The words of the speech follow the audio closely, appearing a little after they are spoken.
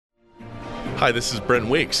Hi, this is Brent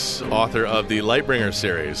Weeks, author of the Lightbringer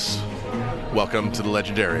series. Welcome to the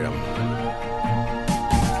Legendarium.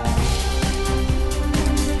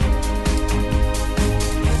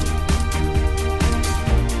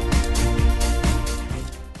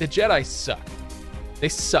 The Jedi suck. They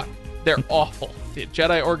suck. They're awful. The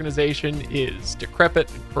Jedi organization is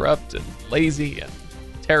decrepit and corrupt and lazy and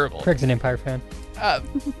terrible. Craig's an Empire fan.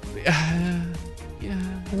 Yeah.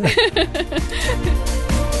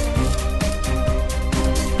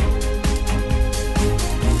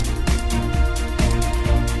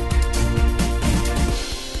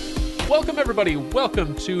 Welcome, everybody.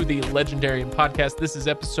 Welcome to the Legendarium podcast. This is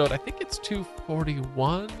episode, I think it's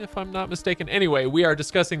 241, if I'm not mistaken. Anyway, we are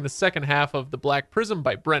discussing the second half of The Black Prism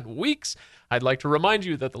by Brent Weeks. I'd like to remind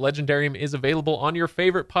you that the Legendarium is available on your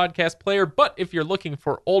favorite podcast player, but if you're looking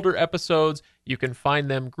for older episodes, you can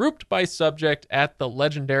find them grouped by subject at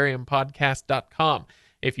thelegendariumpodcast.com.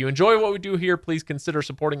 If you enjoy what we do here, please consider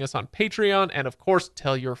supporting us on Patreon, and of course,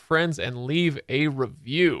 tell your friends and leave a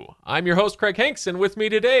review. I'm your host, Craig Hanks, and with me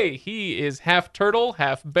today, he is half turtle,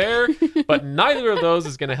 half bear, but neither of those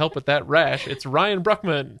is going to help with that rash. It's Ryan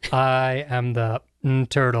Bruckman. I am the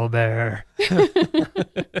turtle bear.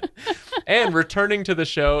 And returning to the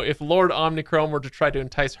show, if Lord Omnichrome were to try to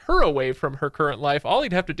entice her away from her current life, all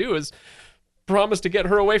he'd have to do is promise to get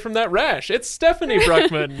her away from that rash. It's Stephanie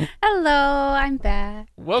Bruckman. Hello, I'm back.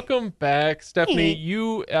 Welcome back, Stephanie. Hey.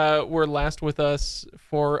 You were last with us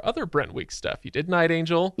for other Brent Week stuff. You did Night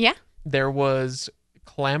Angel. Yeah. There was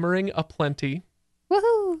Clamoring Aplenty.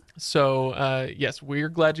 Woohoo. So, yes, we're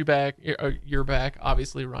glad you're back. You're back.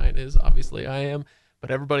 Obviously, Ryan is. Obviously, I am.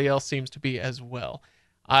 But everybody else seems to be as well.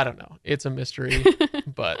 I don't know. It's a mystery.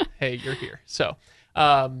 But, hey, you're here. So,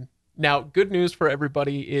 now, good news for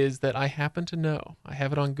everybody is that I happen to know, I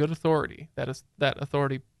have it on good authority, that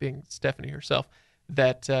authority being Stephanie herself,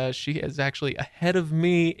 that she is actually ahead of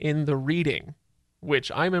me in the reading, which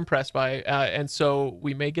I'm impressed by. And so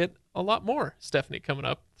we may get a lot more Stephanie coming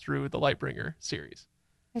up through the Lightbringer series.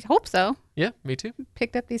 I hope so. Yeah, me too.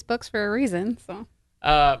 Picked up these books for a reason, so.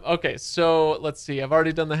 Okay, so let's see. I've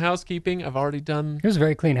already done the housekeeping. I've already done. It was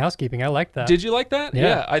very clean housekeeping. I like that. Did you like that?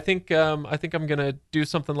 Yeah. I think I'm gonna do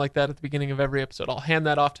something like that at the beginning of every episode. I'll hand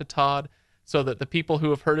that off to Todd so that the people who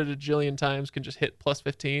have heard it a jillion times can just hit plus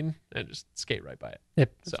 15 and just skate right by it.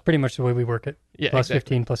 It's pretty much the way we work it. Yeah, Plus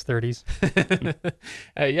exactly. 15, plus 30s.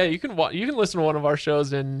 Yeah, you can listen to one of our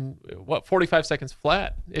shows in 45 seconds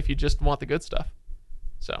flat if you just want the good stuff.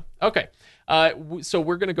 So, okay. So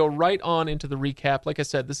we're going to go right on into the recap. Like I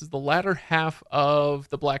said, this is the latter half of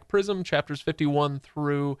The Black Prism, chapters 51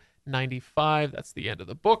 through 95. That's the end of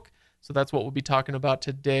the book. So that's what we'll be talking about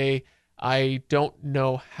today. I don't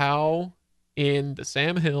know how in the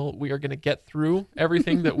Sam Hill we are going to get through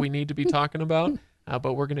everything that we need to be talking about,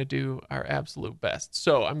 but we're going to do our absolute best.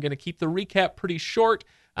 So I'm going to keep the recap pretty short.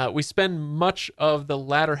 We spend much of the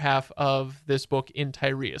latter half of this book in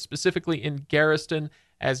Tyrea, specifically in Garriston,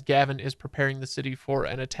 as Gavin is preparing the city for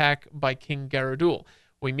an attack by King Garadul.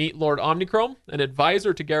 We meet Lord Omnichrome, an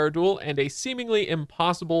advisor to Garadul, and a seemingly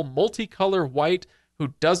impossible multicolor wight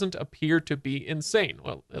who doesn't appear to be insane.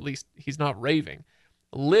 Well, at least he's not raving.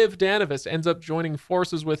 Liv Danavis ends up joining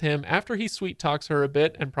forces with him after he sweet-talks her a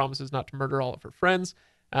bit and promises not to murder all of her friends.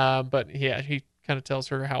 But yeah, he kind of tells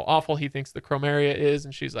her how awful he thinks the Chromaria is,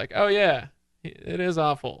 and she's like, oh yeah, it is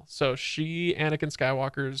awful. So she, Anakin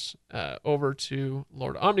Skywalker's over to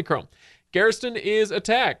Lord Omnichrome. Garriston is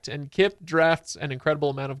attacked, and Kip drafts an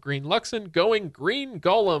incredible amount of green Luxon, going green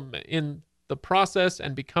Golem in the process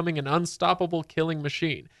and becoming an unstoppable killing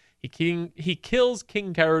machine. He kills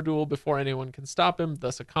King Garadul before anyone can stop him,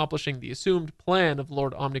 thus accomplishing the assumed plan of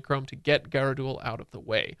Lord Omnichrome to get Garadul out of the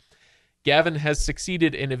way. Gavin has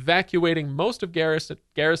succeeded in evacuating most of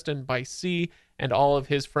Garriston by sea, and all of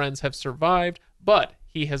his friends have survived, but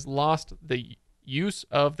he has lost the use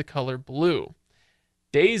of the color blue.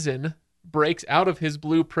 Dazin breaks out of his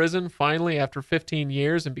blue prison finally after 15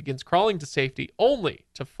 years and begins crawling to safety, only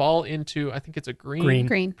to fall into, I think it's a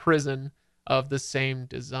green. Prison of the same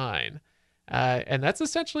design. And that's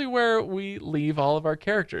essentially where we leave all of our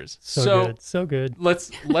characters. So good.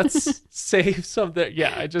 Let's save some that.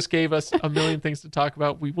 Yeah, I just gave us a million things to talk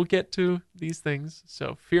about. We will get to these things,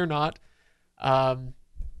 so fear not. I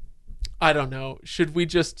don't know. Should we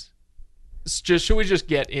just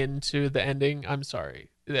get into the ending? I'm sorry.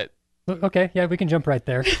 Okay, yeah, we can jump right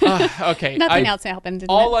there. Okay. Nothing else happened.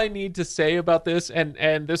 All I need to say about this,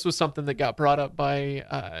 and this was something that got brought up by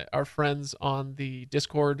our friends on the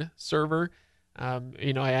Discord server.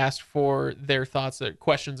 I asked for their thoughts, their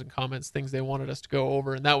questions and comments, things they wanted us to go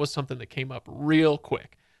over, and that was something that came up real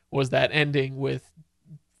quick, was that ending with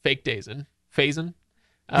fake Dazin Phazon,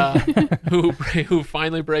 who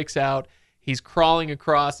finally breaks out. He's crawling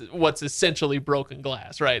across what's essentially broken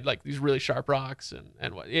glass, right? Like these really sharp rocks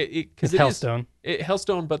and what It's Hellstone.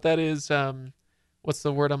 Hellstone, but that is what's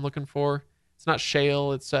the word I'm looking for? It's not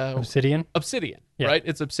shale. It's Obsidian. Obsidian, Yeah. right?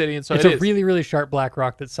 It's obsidian. So It's it a is. really, really sharp black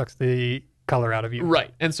rock that sucks the color out of you.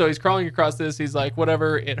 Right. And so he's crawling across this. He's like,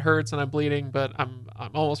 whatever, it hurts and I'm bleeding, but I'm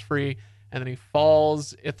almost free. And then he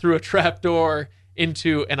falls through a trapdoor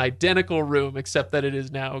into an identical room, except that it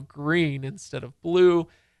is now green instead of blue.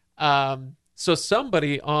 So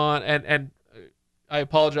somebody on and I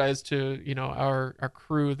apologize to our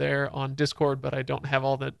crew there on Discord, but I don't have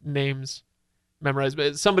all the names memorized.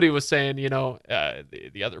 But somebody was saying,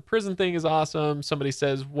 the other prison thing is awesome. Somebody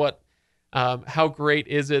says how great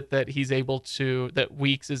is it that that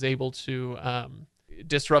Weeks is able to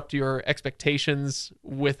disrupt your expectations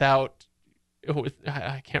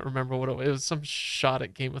I can't remember what it was some shot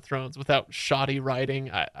at Game of Thrones without shoddy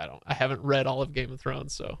writing. I haven't read all of Game of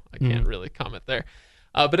Thrones, so I can't really comment there.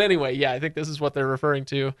 But anyway, yeah, I think this is what they're referring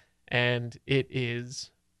to, and it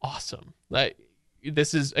is awesome. Like,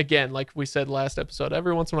 this is, again, like we said last episode,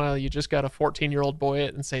 every once in a while you just got a 14-year-old boy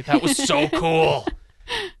it and say, that was so cool.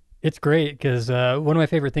 It's great because one of my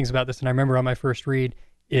favorite things about this, and I remember on my first read,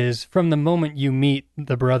 is from the moment you meet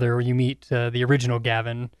the brother or you meet the original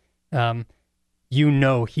Gavin,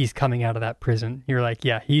 he's coming out of that prison. You're like,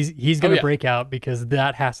 yeah, he's going to break out because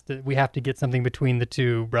we have to get something between the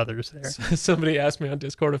two brothers there. Somebody asked me on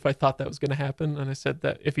Discord if I thought that was going to happen, and I said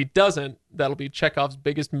that if he doesn't, that'll be Chekhov's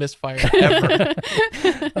biggest misfire ever.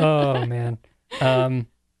 Oh man.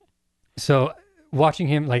 So watching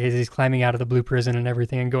him, like, as he's climbing out of the blue prison and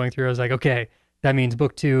everything and going through, I was like, okay, that means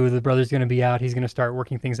book 2, the brother's going to be out. He's going to start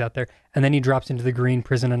working things out there. And then he drops into the green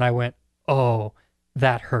prison and I went, oh,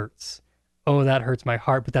 that hurts. Oh, that hurts my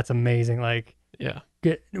heart, but that's amazing. Like, yeah,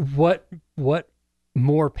 what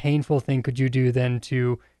more painful thing could you do than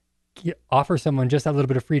to offer someone just that little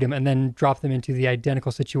bit of freedom and then drop them into the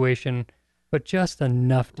identical situation, but just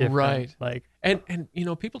enough different. Right. Like, and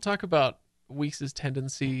people talk about Weeks'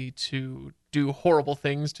 tendency to do horrible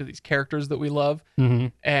things to these characters that we love,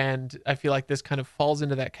 and I feel like this kind of falls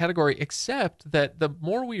into that category. Except that the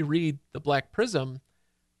more we read the Black Prism,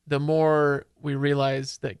 the more we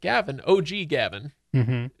realize that Gavin, OG Gavin,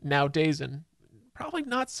 now Dazen, probably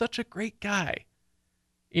not such a great guy.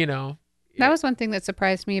 That was one thing that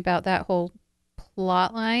surprised me about that whole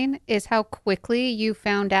plot line is how quickly you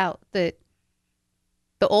found out that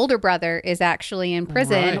the older brother is actually in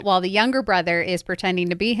prison while the younger brother is pretending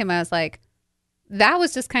to be him. I was like, that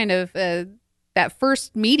was just kind of that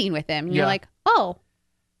first meeting with him. And you're like, oh,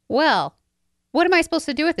 well, what am I supposed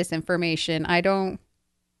to do with this information? I don't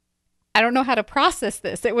know how to process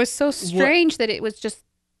this. It was so strange that it was just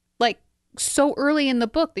like so early in the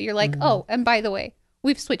book that you're like, oh, and by the way,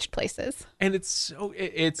 we've switched places. And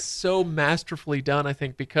it's so masterfully done, I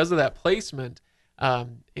think, because of that placement.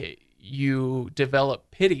 You develop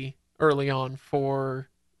pity early on for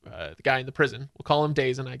the guy in the prison. We'll call him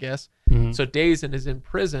Dazen, I guess. So Dazen is in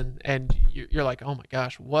prison, and you're like, oh my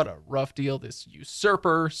gosh, what a rough deal. This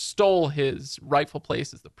usurper stole his rightful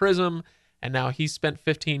place as the Prism, and now he's spent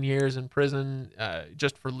 15 years in prison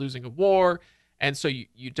just for losing a war. And so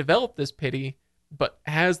you develop this pity, but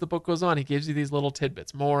as the book goes on, he gives you these little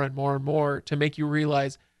tidbits more and more and more to make you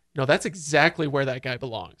realize, no, that's exactly where that guy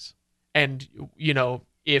belongs. And,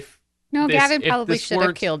 Gavin probably should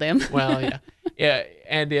have killed him. Well, yeah.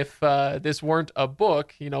 And if this weren't a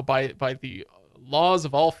book, by the laws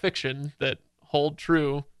of all fiction that hold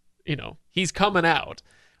true, he's coming out.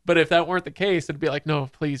 But if that weren't the case, it'd be like, no,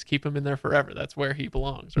 please keep him in there forever. That's where he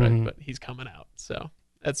belongs, right? But he's coming out. So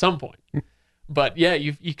at some point. But yeah,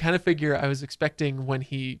 you kind of figure, I was expecting when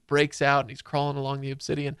he breaks out and he's crawling along the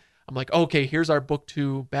obsidian, I'm like, okay, here's our book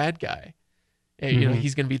 2 bad guy.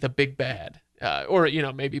 He's going to be the big bad. Or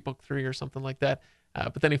maybe book 3 or something like that.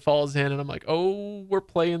 But then he falls in and I'm like, oh, we're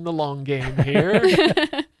playing the long game here.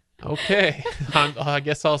 Okay. I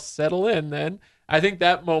guess I'll settle in then. I think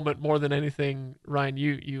that moment more than anything, Ryan,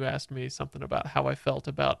 you asked me something about how I felt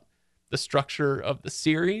about the structure of the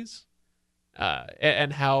series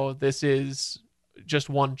and how this is just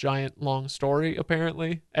one giant long story,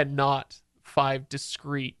 apparently, and not 5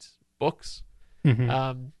 discrete books.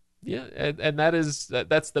 Yeah, and that's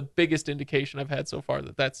the biggest indication I've had so far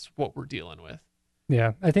that that's what we're dealing with.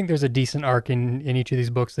 Yeah, I think there's a decent arc in each of these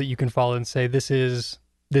books that you can follow and say, this is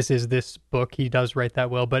this book. He does write that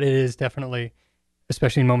well, but it is definitely,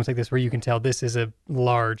 especially in moments like this where you can tell this is a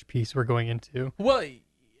large piece we're going into. Well,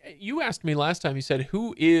 you asked me last time, you said,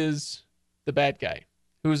 who is the bad guy?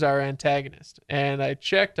 Who's our antagonist? And I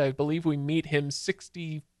checked, I believe we meet him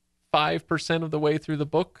 65 5% of the way through the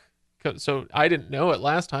book. So I didn't know it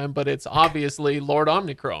last time, but it's obviously Lord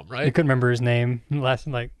Omnichrome, right? I couldn't remember his name last,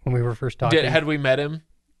 like when we were first talking. Had we met him?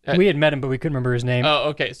 We had met him, but we couldn't remember his name. Oh,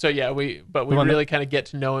 okay. So yeah, we really kind of get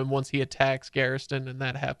to know him once he attacks Garriston, and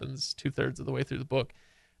that happens 2/3 of the way through the book.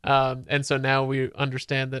 And so now we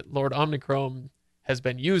understand that Lord Omnichrome has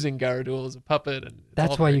been using Garadul as a puppet, and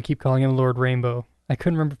that's why you keep calling him Lord Rainbow. I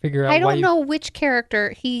couldn't figure out. I don't know which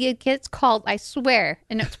character he gets called. I swear,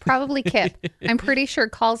 and it's probably Kip. I'm pretty sure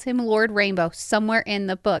calls him Lord Rainbow somewhere in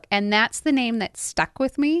the book, and that's the name that stuck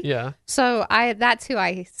with me. Yeah. So that's who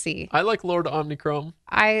I see. I like Lord Omnichrome.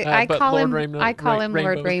 I call him Rainbow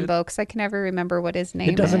Lord Rainbow because I can never remember what his name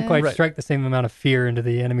is. It doesn't quite strike the same amount of fear into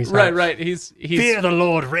the enemy's heart. Right. He's fear the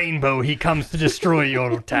Lord Rainbow. He comes to destroy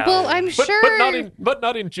your town. Well, I'm sure, but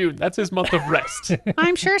not in June. That's his month of rest.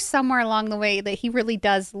 I'm sure somewhere along the way that he really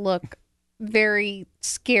does look very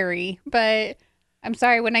scary. But I'm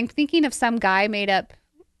sorry, when I'm thinking of some guy made up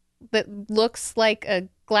that looks like a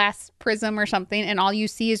glass prism or something, and all you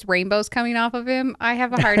see is rainbows coming off of him, I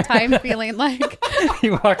have a hard time feeling like he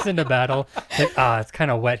walks into battle like, it's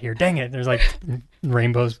kind of wet here. Dang it! There's like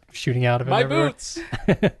rainbows shooting out of him. My everywhere. boots.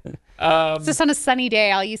 Just on a sunny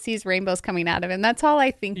day, all you see is rainbows coming out of him. That's all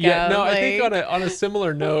I think of. No, I think on a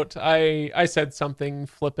similar note, I said something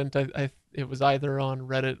flippant. It was either on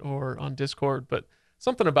Reddit or on Discord, but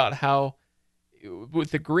something about how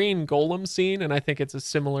with the green golem scene, and I think it's a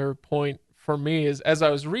similar point for me, is as I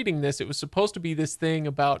was reading this, it was supposed to be this thing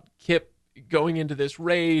about Kip going into this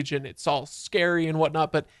rage and it's all scary and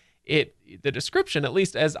whatnot, but the description, at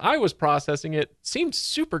least as I was processing it, seemed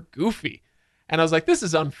super goofy. And I was like, this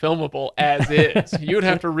is unfilmable as is. You would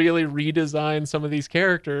have to really redesign some of these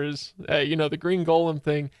characters. The green golem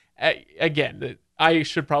thing, again, I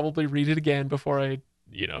should probably read it again before I,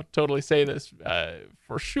 totally say this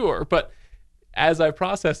for sure. But as I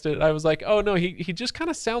processed it, I was like, oh no, he just kind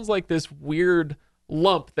of sounds like this weird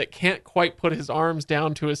lump that can't quite put his arms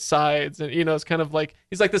down to his sides. And, it's kind of like,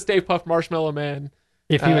 he's like the Stay Puft Marshmallow Man.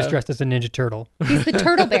 If he was dressed as a Ninja Turtle. He's the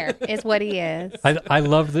Turtle Bear is what he is. I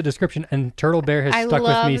love the description, and Turtle Bear has stuck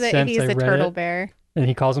with me since I read it. He's a Turtle Bear. And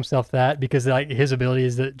he calls himself that because like his ability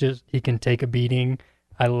is that just he can take a beating.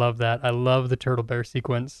 I love that. I love the Turtle Bear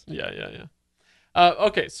sequence. Yeah.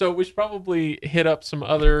 Okay, so we should probably hit up some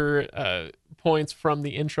other points from the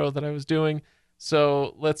intro that I was doing.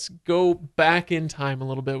 So let's go back in time a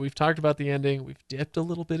little bit. We've talked about the ending. We've dipped a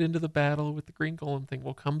little bit into the battle with the Green Golem thing.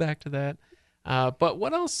 We'll come back to that. But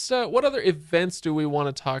what else? What other events do we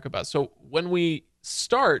want to talk about? So when we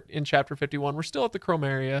start in Chapter 51, we're still at the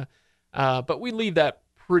Chromaria, but we leave that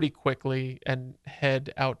pretty quickly and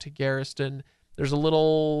head out to Garriston. There's a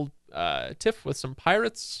little tiff with some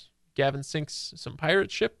pirates. Gavin sinks some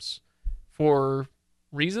pirate ships for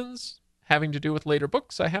reasons having to do with later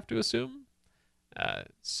books, I have to assume.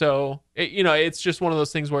 It's just one of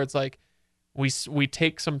those things where it's like we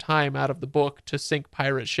take some time out of the book to sink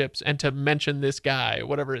pirate ships and to mention this guy,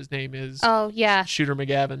 whatever his name is. Oh, yeah. Shooter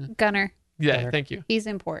McGavin. Gunner. Yeah, Gunner. Thank you. He's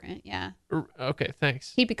important, yeah. Okay,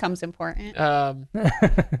 thanks. He becomes important.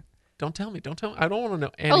 Don't tell me. I don't want to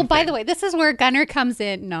know anything. Oh, by the way, this is where Gunner comes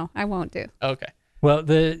in. No, I won't do. Okay. Well,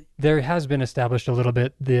 there has been established a little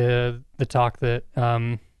bit the talk that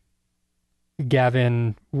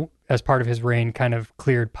Gavin, as part of his reign, kind of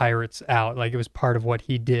cleared pirates out. Like it was part of what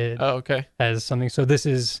he did. Oh, okay. As something. So this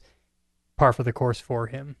is par for the course for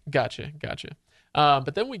him. Gotcha.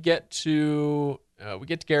 But then we get to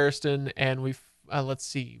Garriston, and let's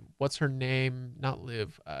see, what's her name? Not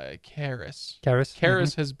Liv. Karis.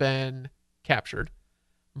 Karis has been captured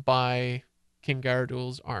by King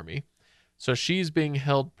Garadul's army. So she's being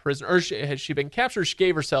held prisoner. Or has she been captured? She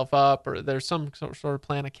gave herself up, or there's some sort of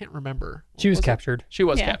plan. I can't remember. She was captured. She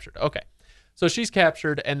was captured. Okay. So she's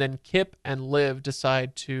captured, and then Kip and Liv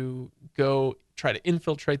decide to go try to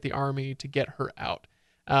infiltrate the army to get her out.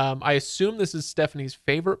 I assume this is Stephanie's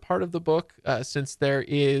favorite part of the book, since there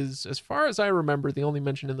is, as far as I remember, the only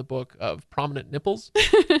mention in the book of prominent nipples.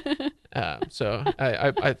 So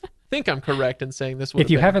I think I'm correct in saying this. If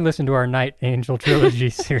you haven't listened to our Night Angel trilogy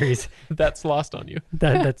series, that's lost on you.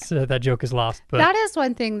 That joke is lost. But that is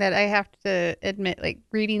one thing that I have to admit, like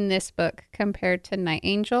reading this book compared to Night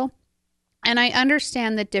Angel, and I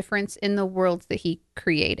understand the difference in the worlds that he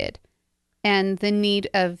created and the need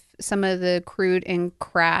of some of the crude and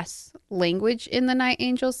crass language in the Night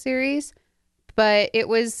Angel series. But it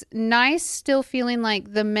was nice still feeling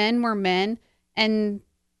like the men were men and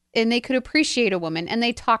they could appreciate a woman, and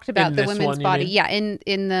they talked about the women's body. Yeah, in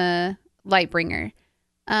the Lightbringer.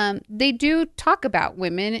 They do talk about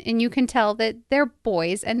women, and you can tell that they're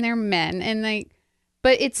boys and they're men, and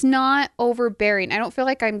but it's not overbearing. I don't feel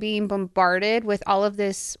like I'm being bombarded with all of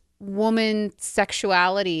this woman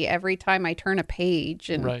sexuality every time I turn a page.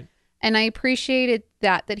 And and I appreciated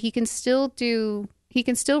that he can still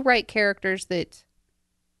write characters that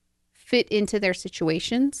fit into their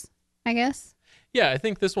situations, I guess. Yeah, I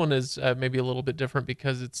think this one is maybe a little bit different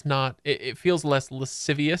because it's not, it feels less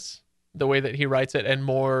lascivious the way that he writes it, and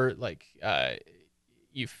more like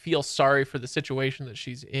you feel sorry for the situation that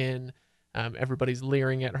she's in. Everybody's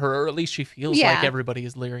leering at her, or at least she feels like everybody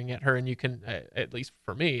is leering at her. And you can, at least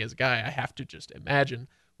for me as a guy, I have to just imagine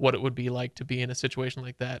what it would be like to be in a situation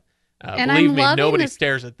like that. Believe me, nobody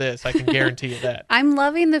stares at this. I can guarantee you that. I'm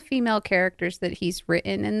loving the female characters that he's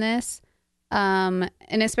written in this. And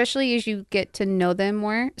especially as you get to know them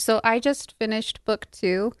more. So I just finished book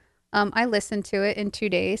 2. I listened to it in 2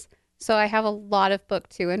 days. So I have a lot of book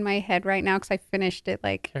 2 in my head right now because I finished it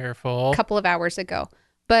a couple of hours ago.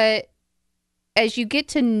 But as you get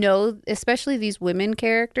to know, especially these women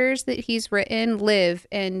characters that he's written, Liv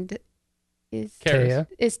and Tia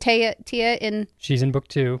in... She's in book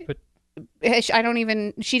 2, but...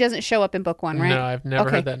 she doesn't show up in book 1, right? No, I've never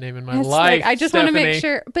heard that name in my life. I just want to make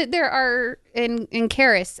sure. But there are in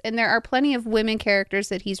Karis, and there are plenty of women characters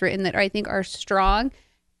that he's written that I think are strong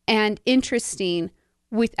and interesting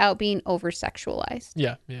without being over sexualized.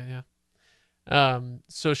 Yeah.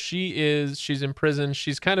 So she's in prison.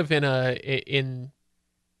 She's kind of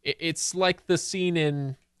it's like the scene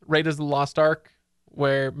in Raiders of the Lost Ark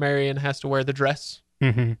where Marion has to wear the dress.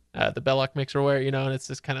 Mm-hmm. The Belloc makes her wear, and it's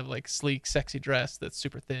this kind of like sleek, sexy dress that's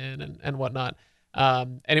super thin and whatnot.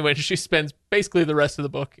 Anyway, she spends basically the rest of the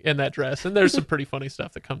book in that dress, and there's some pretty funny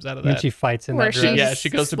stuff that comes out of that. And she fights in that dress. She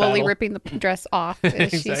goes to slowly battle, ripping the dress off as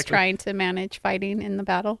Exactly. she's trying to manage fighting in the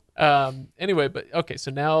battle. Anyway, but okay, so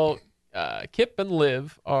now Kip and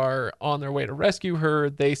Liv are on their way to rescue her.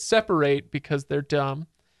 They separate because they're dumb.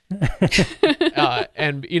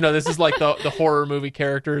 And this is like the horror movie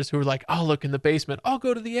characters who are like, I'll look in the basement, I'll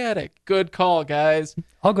go to the attic. Good call, guys.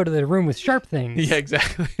 I'll go to the room with sharp things. Yeah,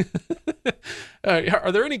 exactly.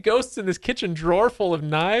 Are there any ghosts in this kitchen drawer full of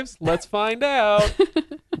knives? Let's find out.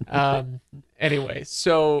 Anyway,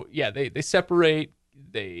 so yeah, they separate.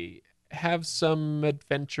 They have some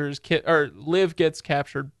adventures. Liv gets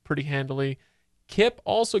captured pretty handily. Kip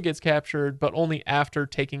also gets captured, but only after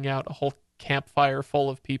taking out a whole campfire full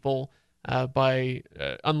of people by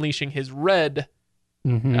unleashing his red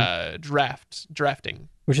drafting,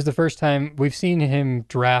 which is the first time we've seen him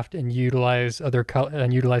draft and utilize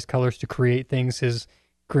colors to create things, his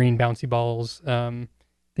green bouncy balls,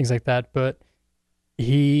 things like that. But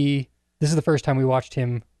this is the first time we watched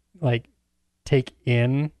him like take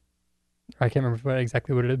in, I can't remember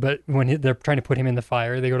exactly what it is, but when they're trying to put him in the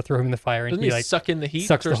fire, they go to throw him in the fire, and doesn't he like suck in the heat,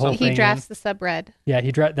 sucks the whole thing. He drafts the sub red. Yeah,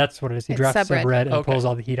 that's what it is. He drafts sub red and pulls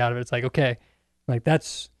all the heat out of it. It's like, okay, like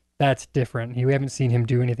that's different. We haven't seen him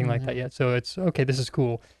do anything like that yet, so it's okay. This is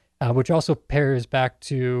cool, which also pairs back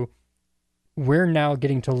to we're now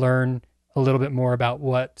getting to learn a little bit more about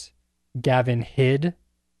what Gavin hid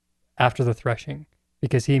after the threshing,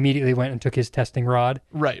 because he immediately went and took his testing rod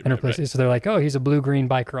and replaced it. So they're like, oh, he's a blue-green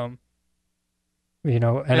bichrome. And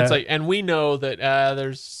it's like, and we know that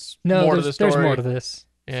there's more to the story. There's more to this.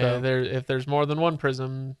 And if there's more than one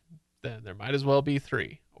prism, then there might as well be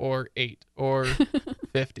 3 or 8 or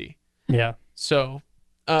 50. Yeah. So,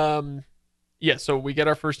 so we get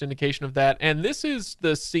our first indication of that, and this is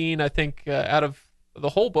the scene I think out of the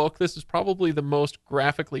whole book, this is probably the most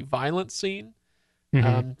graphically violent scene.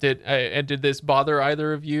 Mm-hmm. Did this bother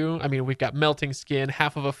either of you? I mean, we've got melting skin,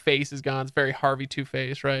 half of a face is gone. It's very Harvey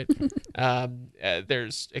Two-Face, right?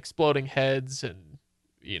 There's exploding heads, and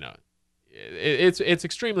it's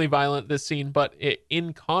extremely violent, this scene. But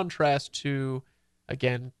in contrast to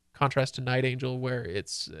Night Angel, where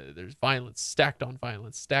it's there's violence stacked on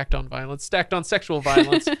violence, stacked on violence, stacked on sexual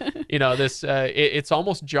violence. It's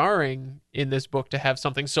almost jarring in this book to have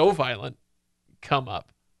something so violent come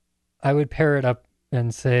up. I would pair it up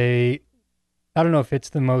and say, I don't know if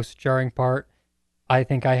it's the most jarring part. I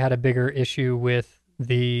think I had a bigger issue with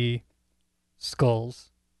the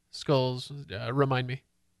skulls. Skulls, remind me.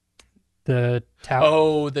 The tower.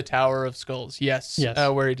 Oh, the Tower of Skulls. Yes.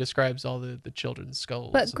 Where he describes all the children's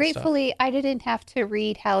skulls. But gratefully, I didn't have to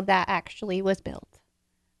read how that actually was built.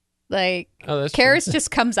 Like, Karis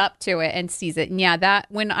just comes up to it and sees it. And yeah,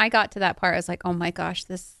 when I got to that part, I was like, oh my gosh,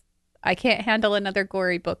 I can't handle another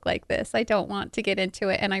gory book like this. I don't want to get into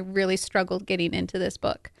it. And I really struggled getting into this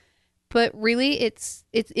book. But really, it's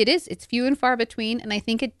few and far between. And I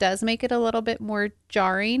think it does make it a little bit more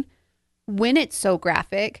jarring when it's so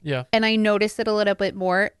graphic. Yeah. And I notice it a little bit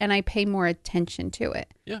more and I pay more attention to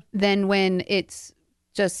it. Yeah. Than when it's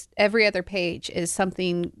just every other page is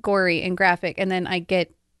something gory and graphic, and then I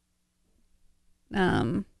get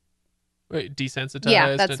desensitized.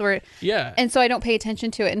 Yeah, that's where. Yeah, and so I don't pay attention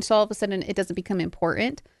to it, and so all of a sudden it doesn't become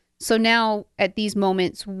important. So now at these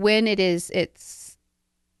moments when it's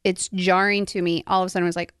jarring to me, all of a sudden I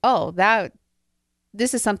was like, oh,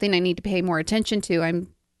 this is something I need to pay more attention to.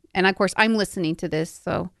 And of course I'm listening to this,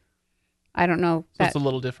 so I don't know. So it's a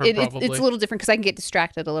little different, probably. It's a little different because I can get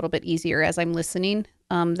distracted a little bit easier as I'm listening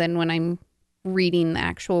than when I'm reading the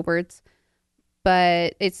actual words.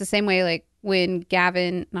 But it's the same way, like when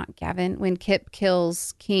when Kip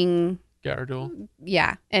kills King Garadul.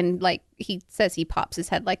 Yeah, and like he says he pops his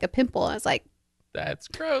head like a pimple. I was like, that's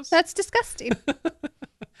gross. That's disgusting.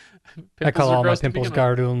 I call all my pimples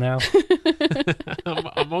Garadul now.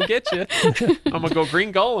 I'm gonna get you. I'm gonna go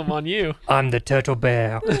green golem on you. I'm the turtle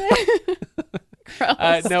bear.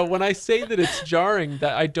 No, when I say that it's jarring,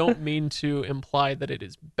 that I don't mean to imply that it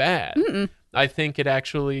is bad. Mm-mm. I think it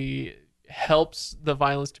actually helps the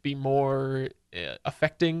violence to be more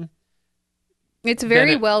affecting. It's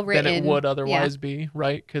very well written than it would otherwise be,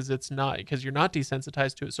 right? Because you're not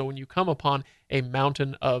desensitized to it. So when you come upon a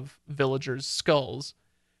mountain of villagers' skulls,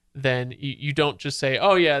 then you don't just say,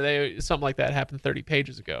 "Oh yeah, something like that happened 30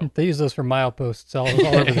 pages ago." They use those for mileposts all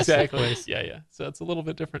over the exactly. place. Yeah. So it's a little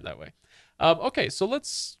bit different that way. Okay, so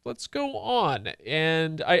let's go on,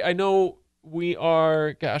 and I know we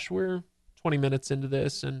are. Gosh, we're 20 minutes into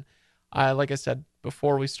this, and like I said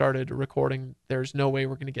before we started recording, there's no way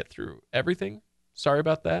we're going to get through everything. Sorry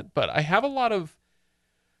about that, but I have a lot of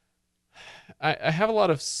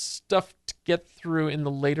stuff to get through in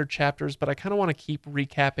the later chapters, but I kind of want to keep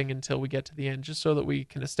recapping until we get to the end, just so that we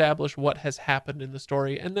can establish what has happened in the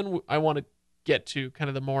story, and then I want to get to kind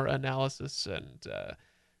of the more analysis and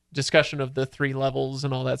discussion of the 3 levels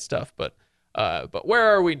and all that stuff. But where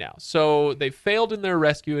are we now? So they failed in their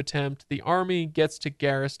rescue attempt. The army gets to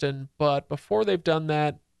Garriston, but before they've done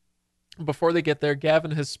that, before they get there,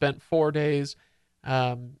 Gavin has spent 4 days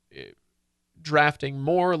drafting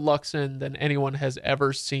more Luxon than anyone has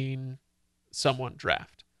ever seen someone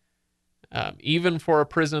draft. Even for a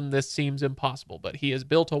prism, this seems impossible, but he has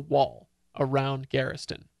built a wall around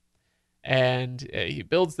Garriston. And he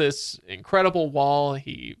builds this incredible wall.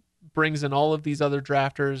 He brings in all of these other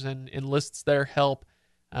drafters and enlists their help,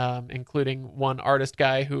 including one artist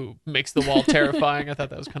guy who makes the wall terrifying. I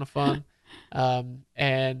thought that was kind of fun.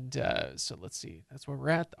 So let's see. That's where we're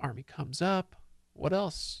at. The army comes up. What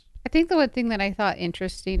else? I think the one thing that I thought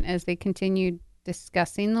interesting as they continued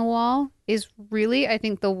discussing the wall is really, I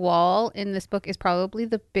think the wall in this book is probably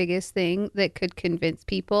the biggest thing that could convince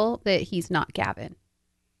people that he's not Gavin.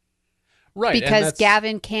 Right. Because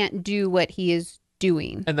Gavin can't do what he is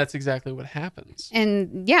doing. And that's exactly what happens.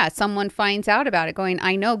 And yeah, someone finds out about it going,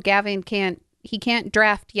 I know Gavin can't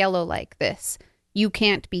draft yellow like this. You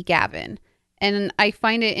can't be Gavin. And I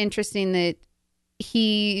find it interesting that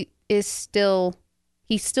he still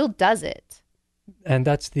does it. And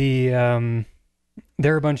that's the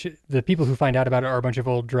there are the people who find out about it are a bunch of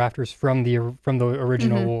old drafters from the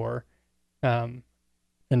original Mm-hmm. war. And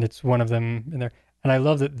it's one of them in there. And I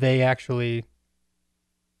love that they actually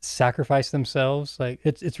sacrifice themselves. Like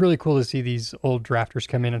it's really cool to see these old drafters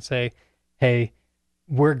come in and say, "Hey,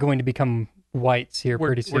 we're going to become whites here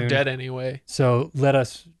pretty soon. We're dead anyway. So let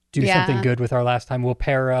us do something good with our last time. We'll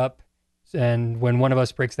pair up, and when one of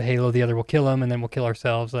us breaks the halo, the other will kill him, and then we'll kill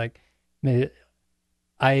ourselves." Like, it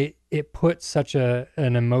puts such an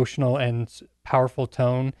emotional and powerful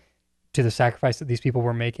tone to the sacrifice that these people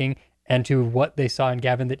were making, and to what they saw in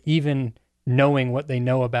Gavin, that even knowing what they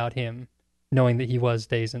know about him, knowing that he was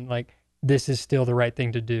Dazen, like, this is still the right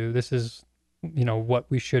thing to do. This is, what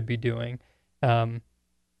we should be doing. And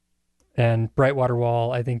Brightwater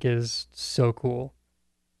Wall, I think, is so cool.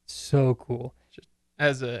 So cool. Just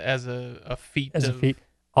as a feat. A feat.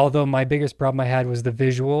 Although my biggest problem I had was the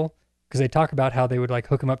visual, because they talk about how they would like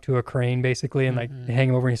hook him up to a crane basically and like hang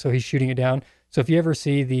him over, and so he's shooting it down. So if you ever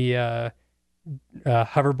see the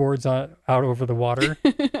hoverboards out over the water,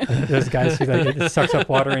 those guys who like it sucks up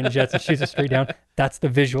water in jets and shoots it straight down, that's the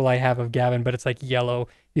visual I have of Gavin, but it's like yellow.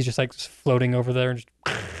 He's just like floating over there and just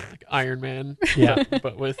like Iron Man. Yeah.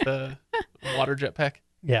 but with a water jetpack.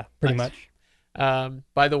 Yeah, pretty much.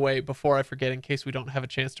 By the way, before I forget, in case we don't have a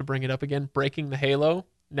chance to bring it up again, breaking the halo,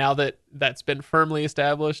 now that that's been firmly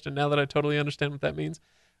established and now that I totally understand what that means,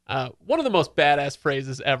 one of the most badass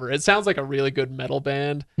phrases ever. It sounds like a really good metal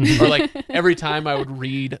band. Or like every time I would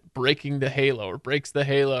read breaking the halo or breaks the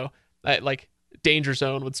halo, like Danger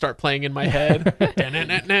Zone would start playing in my head.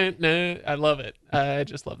 I love it. I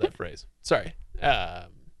just love that phrase. Sorry.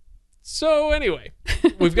 So anyway,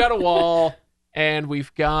 we've got a wall. and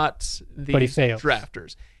we've got But he these fails.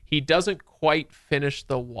 drafters. He doesn't quite finish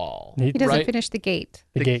the wall. He He doesn't right? finish the gate.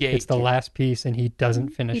 The gate. It's the gate. last piece, and he doesn't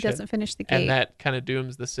finish He it. doesn't finish the gate. And that kind of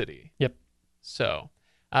dooms the city. Yep. So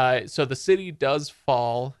the city does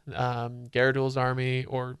fall. Garadul's army,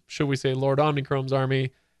 or should we say Lord Omnichrome's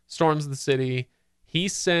army, storms the city. He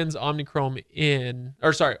sends Omnichrome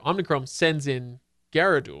sends in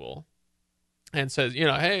Garadul and says,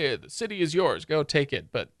 hey, the city is yours. Go take it.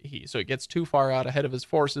 But he gets too far out ahead of his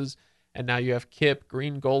forces. And now you have Kip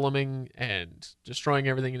green goleming and destroying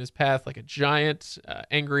everything in his path like a giant,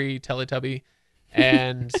 angry Teletubby.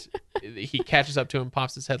 And he catches up to him,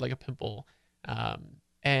 pops his head like a pimple.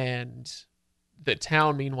 And the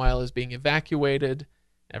town, meanwhile, is being evacuated.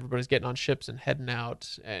 Everybody's getting on ships and heading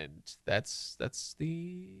out. And that's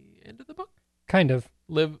the end of the book. Kind of.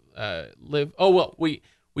 Live. Oh, well, we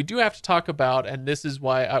do have to talk about, and this is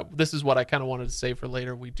what I kind of wanted to say for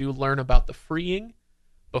later. We do learn about the freeing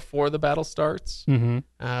before the battle starts.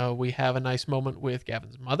 Mm-hmm. We have a nice moment with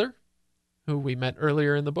Gavin's mother, who we met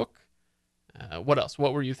earlier in the book. What else?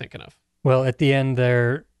 What were you thinking of? Well, at the end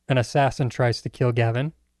there, an assassin tries to kill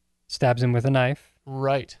Gavin, stabs him with a knife.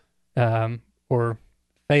 Right. Or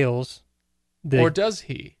fails. Or does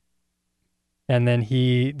he? And then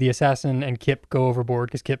the assassin and Kip go overboard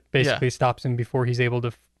because Kip basically stops him before he's able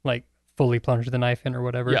to fully plunge the knife in or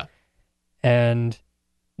whatever. Yeah. And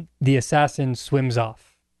the assassin swims off.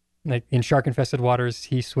 Like in shark-infested waters,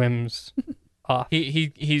 he swims off.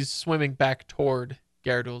 He's swimming back toward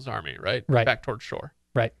Garadul's army, right? Right. Back toward shore.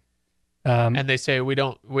 Right. And they say we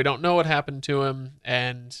don't know what happened to him.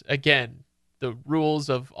 And again, the rules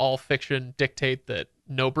of all fiction dictate that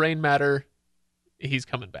no brain matter. He's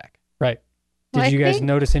coming back. Right. Well, Did you guys think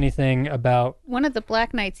notice anything about... one of the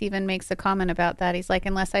Black Knights even makes a comment about that. He's like,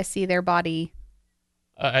 unless I see their body.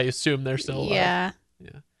 I assume they're still alive.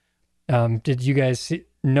 Yeah. Did you guys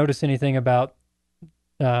notice anything about...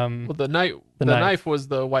 Well, the knife was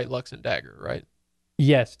the White Luxon dagger, right?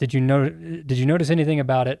 Yes. Did you notice anything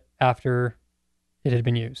about it after it had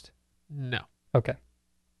been used? No. Okay.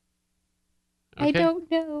 I don't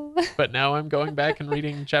know. But now I'm going back and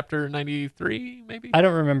reading chapter 93, maybe? I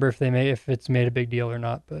don't remember if it's made a big deal or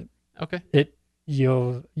not, but okay.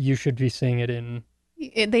 You should be seeing it in...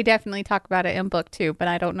 They definitely talk about it in book 2, but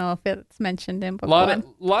I don't know if it's mentioned in book 1. A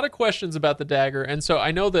lot of questions about the dagger. And so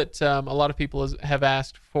I know that a lot of people have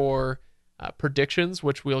asked for predictions,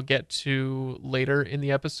 which we'll get to later in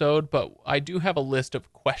the episode. But I do have a list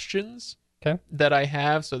of questions that I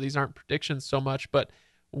have. So these aren't predictions so much. But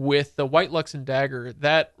with the White Luxon dagger,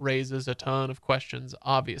 that raises a ton of questions,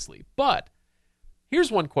 obviously. But here's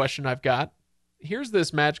one question I've got. Here's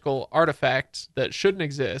this magical artifact that shouldn't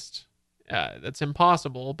exist. That's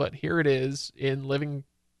impossible, but here it is in living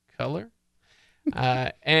color.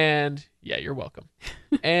 And yeah, you're welcome.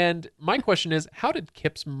 And my question is, how did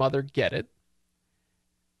Kip's mother get it?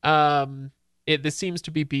 This seems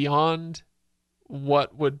to be beyond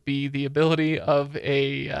what would be the ability of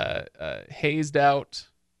a hazed out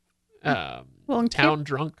town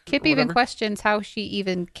drunk. Kip even questions how she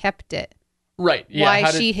even kept it. Right. Yeah.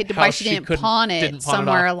 Why she didn't pawn it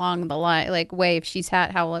somewhere along the line, like if she's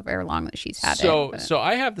had however long that she's had it. So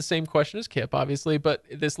I have the same question as Kip, obviously, but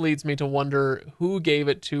this leads me to wonder who gave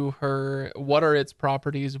it to her. What are its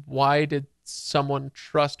properties? Why did someone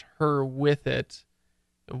trust her with it?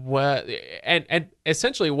 And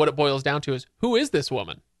essentially what it boils down to is, who is this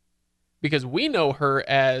woman? Because we know her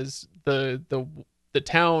as the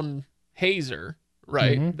town hazer,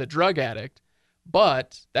 right? Mm-hmm. The drug addict.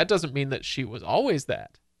 But that doesn't mean that she was always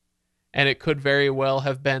that. And it could very well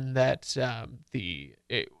have been that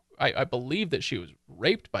I believe that she was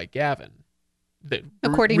raped by Gavin.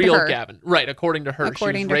 According to her. Gavin. Right, according to her. She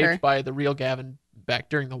was raped by the real Gavin back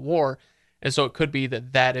during the war. And so it could be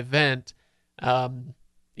that event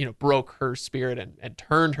broke her spirit and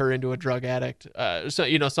turned her into a drug addict.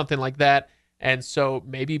 Something like that. And so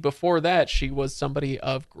maybe before that, she was somebody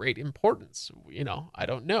of great importance. I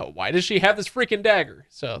don't know. Why does she have this freaking dagger?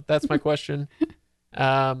 So that's my question.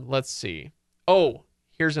 Let's see. Oh,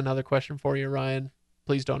 here's another question for you, Ryan.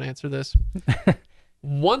 Please don't answer this.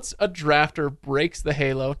 Once a drafter breaks the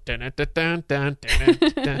halo, they're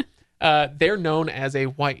known as a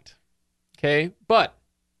white. Okay? But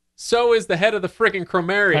so is the head of the freaking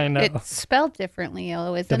Chromaria. I know. It's spelled differently,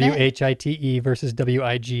 isn't it? W-H-I-T-E versus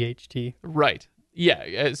W-I-G-H-T. Right.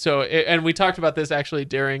 Yeah. So, and we talked about this actually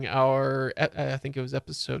during our, I think it was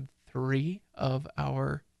episode 3 of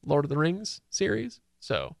our Lord of the Rings series.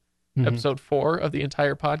 So, episode 4 of the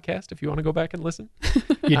entire podcast, if you want to go back and listen.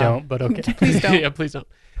 You don't, but okay. Please don't. Yeah, please don't.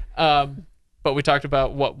 But we talked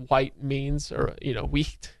about what white means, or,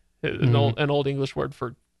 wheat. an old English word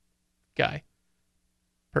for guy,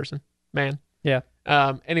 person, man. Yeah.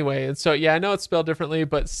 Anyway, and so I know it's spelled differently,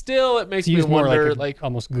 but still, it makes me more wonder, like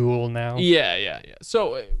almost ghoul now. Yeah.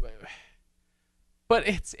 So, but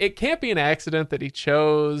it can't be an accident that he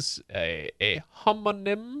chose a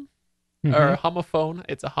homonym or a homophone.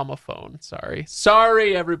 It's a homophone.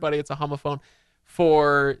 Sorry, everybody. It's a homophone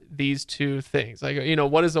for these two things. Like,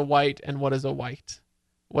 what is a white and what is a white?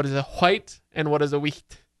 What is a white and what is a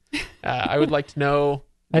wheat? I would like to know.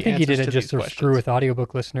 I think he did it just to screw with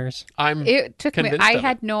audiobook listeners. It took me. I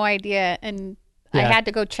had no idea, and I had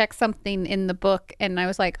to go check something in the book, and I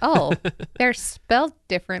was like, "Oh, they're spelled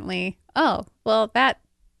differently." Oh, well, that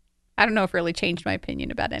I don't know if it really changed my opinion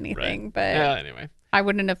about anything, but anyway, I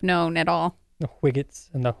wouldn't have known at all. The Wiggets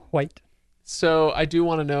and the white. So I do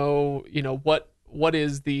want to know, what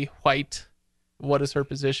is the white? What is her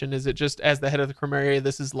position? Is it just as the head of the Chromaria?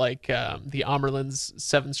 This is like the Amerlin's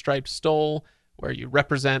 7-striped stole, where you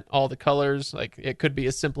represent all the colors. Like, it could be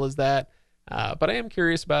as simple as that. But I am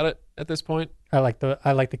curious about it at this point. I like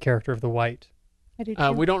the character of the white. I do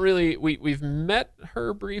too. We don't really we've met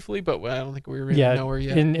her briefly, but I don't think we really know her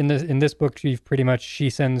yet. In this book, she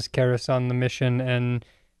sends Karis on the mission, and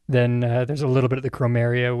then there's a little bit of the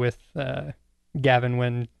Chromaria with Gavin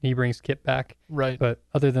when he brings Kit back. Right. But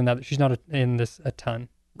other than that, she's not in this a ton.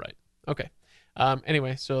 Right. Okay.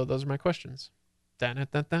 Anyway, so those are my questions.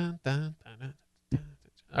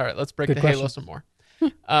 All right, let's break the Halo some more.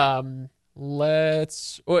 Do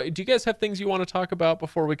you guys have things you want to talk about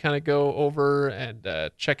before we kind of go over and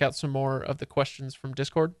check out some more of the questions from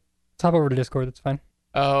Discord? Let's hop over to Discord. That's fine.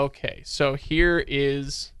 Okay, so here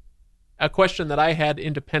is a question that I had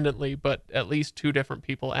independently, but at least 2 different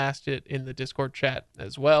people asked it in the Discord chat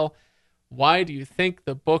as well. Why do you think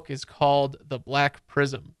the book is called The Black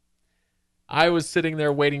Prism? I was sitting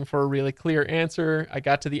there waiting for a really clear answer. I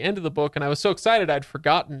got to the end of the book, and I was so excited I'd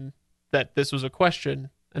forgotten that this was a question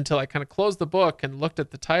until I kind of closed the book and looked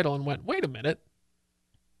at the title and went, wait a minute.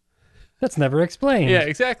 That's never explained. Yeah,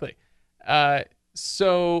 exactly.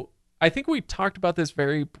 So I think we talked about this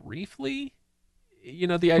very briefly,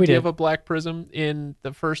 the idea of a black prism in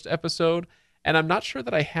the first episode, and I'm not sure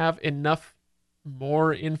that I have enough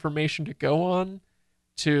more information to go on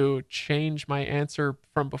to change my answer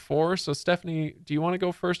from before. So Stephanie, do you want to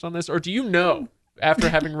go first on this, or do you know after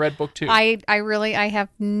having read book 2? I have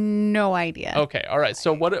no idea. Okay, all right.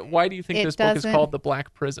 So why do you think this book is called The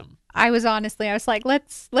Black Prism? I was like,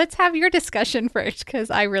 let's have your discussion first,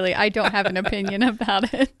 because I don't have an opinion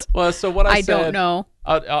about it. Well, so what I said, don't know.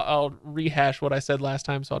 I'll rehash what I said last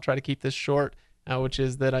time, so I'll try to keep this short, which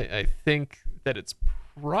is that I think that it's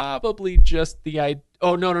probably just the idea.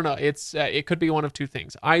 Oh, no. It's it could be one of 2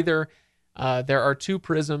 things. Either there are 2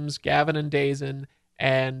 prisms, Gavin and Dazen,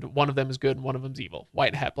 and one of them is good and one of them's evil.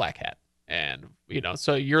 White hat, black hat. And,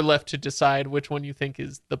 so you're left to decide which one you think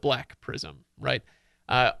is the black prism, right?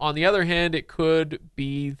 On the other hand, it could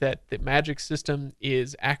be that the magic system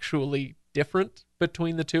is actually different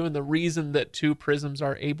between the 2, and the reason that 2 prisms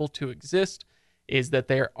are able to exist is that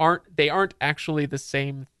they aren't actually the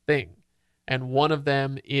same thing. And one of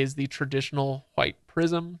them is the traditional white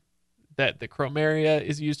prism that the Chromaria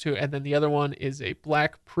is used to, and then the other one is a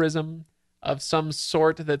black prism of some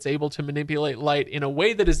sort that's able to manipulate light in a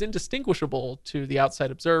way that is indistinguishable to the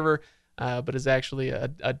outside observer, but is actually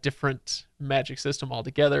a different magic system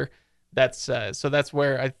altogether. That's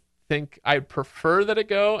where I think I'd prefer that it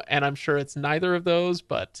go, and I'm sure it's neither of those,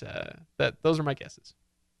 but those are my guesses.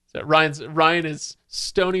 So Ryan is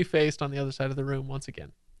stony faced on the other side of the room once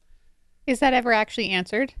again. Is that ever actually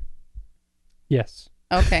answered? Yes.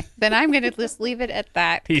 Okay, then I'm going to just leave it at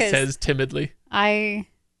that. He says timidly. I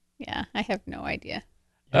have no idea.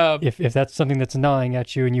 If that's something that's gnawing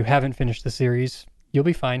at you and you haven't finished the series, you'll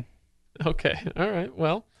be fine. Okay, all right.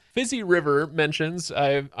 Well, Fizzy River mentions,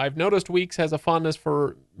 I've noticed Weeks has a fondness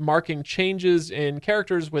for marking changes in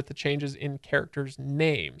characters with the changes in characters'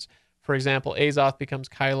 names. For example, Azoth becomes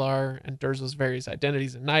Kylar, and Durzel's various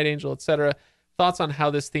identities in Night Angel, etc. Thoughts on how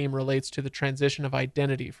this theme relates to the transition of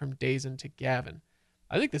identity from Dazen to Gavin?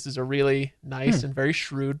 I think this is a really nice and very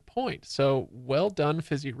shrewd point. So well done,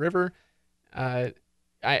 Fizzy River. So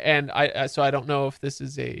I don't know if this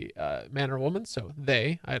is a man or woman. So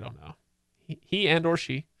I don't know. He and or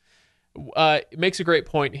she makes a great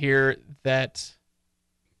point here that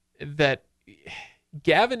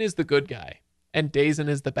Gavin is the good guy and Dazen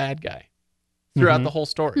is the bad guy throughout the whole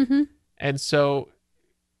story. Mm-hmm. And so,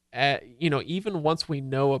 even once we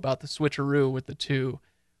know about the switcheroo with the 2,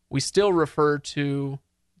 we still refer to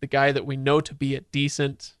the guy that we know to be a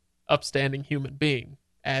decent, upstanding human being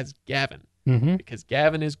as Gavin, because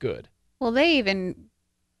Gavin is good. Well, they even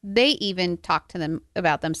they even talk to them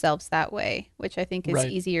about themselves that way, which I think is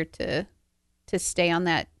Right. easier to stay on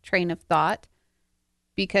that train of thought,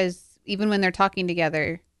 because even when they're talking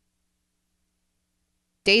together,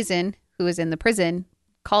 Dazen, who is in the prison,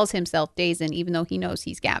 calls himself Dazen even though he knows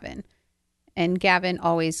he's Gavin, and Gavin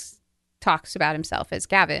always talks about himself as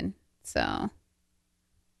Gavin. So,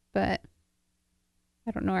 but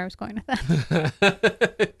I don't know where I was going with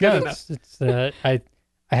that. Good No, enough.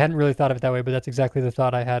 I hadn't really thought of it that way, but that's exactly the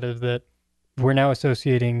thought I had, of that we're now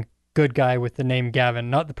associating good guy with the name Gavin,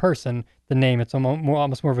 not the person, the name. It's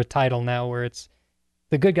almost more of a title now, where it's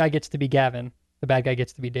the good guy gets to be Gavin, the bad guy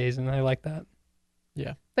gets to be Days, and I like that.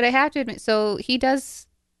 Yeah. But I have to admit, so he does.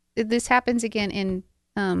 This happens again in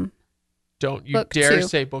Don't you Book dare 2.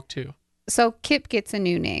 say book 2. So Kip gets a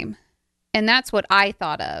new name, and that's what I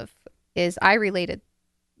thought of. Is I related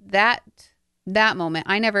that moment.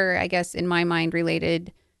 I never, I guess, in my mind,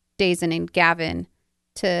 related Dazen and Gavin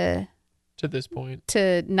to this point.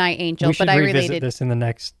 Night Angel, We should but I revisit related. this in the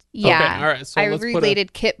next. Yeah, Okay, all right. So I let's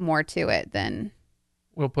related Kip more to it than.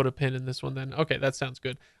 we'll put a pin in this one then. Okay, that sounds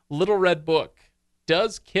good. Little Red Book.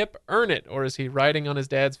 Does Kip earn it, or is he riding on his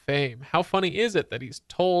dad's fame? How funny is it that he's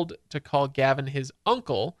told to call Gavin his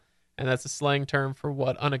uncle, and that's a slang term for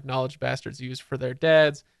what unacknowledged bastards use for their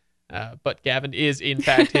dads, but Gavin is, in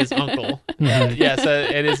fact, his uncle. Yes,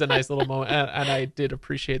 it is a nice little moment, and I did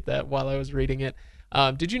appreciate that while I was reading it.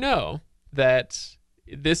 Did you know that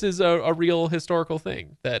this is a real historical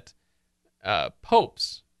thing, that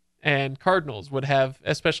popes and cardinals would have,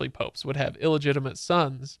 especially popes, would have illegitimate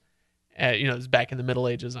sons? This is back in the Middle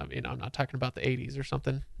Ages. I mean, I'm not talking about the 80s or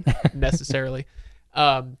something necessarily.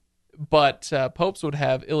 But popes would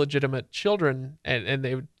have illegitimate children, and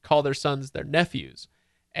they would call their sons their nephews.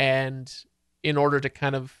 And in order to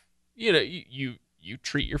kind of, you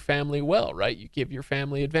treat your family well, right? You give your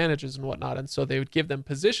family advantages and whatnot. And so they would give them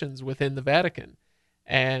positions within the Vatican.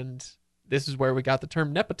 And this is where we got the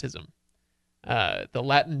term nepotism. The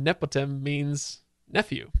Latin nepotem means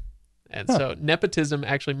nephew. And so nepotism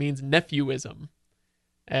actually means nephewism.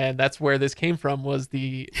 And that's where this came from, was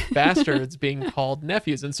the bastards being called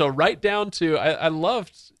nephews. And so right down to, I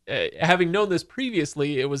loved, having known this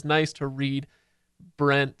previously, it was nice to read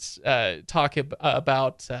Brent talk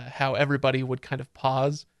about how everybody would kind of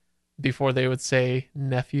pause before they would say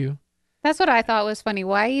nephew. That's what I thought was funny.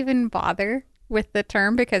 Why even bother with the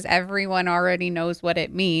term? Because everyone already knows what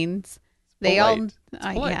it means. They polite.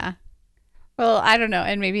 all, yeah. Well, I don't know.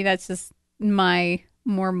 And maybe that's just my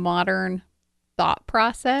more modern thought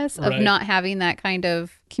process of Right. not having that kind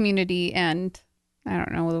of community, and I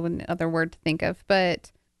don't know what other word to think of,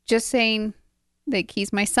 but just saying like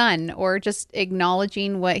he's my son, or just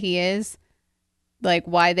acknowledging what he is, like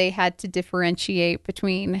why they had to differentiate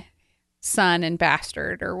between son and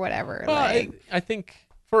bastard or whatever. Well, like, I think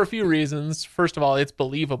for a few reasons. First of all, it's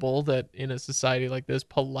believable that in a society like this,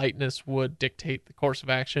 politeness would dictate the course of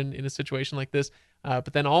action in a situation like this.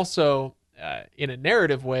 But then also, in a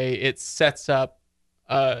narrative way, it sets up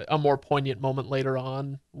a more poignant moment later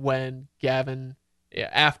on when Gavin,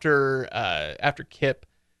 after Kip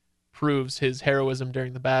proves his heroism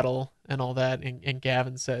during the battle and all that, and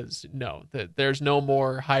Gavin says, no, that there's no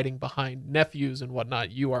more hiding behind nephews and whatnot.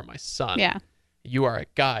 You are my son. yeah. You are a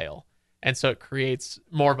guile. And so it creates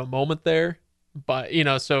more of a moment there. But,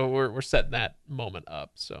 so we're setting that moment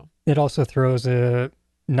up. So It also throws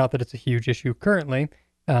not that it's a huge issue currently,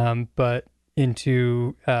 but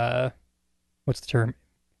into, what's the term?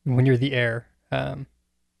 When you're the heir, and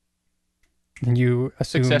you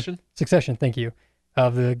assume... Succession, thank you,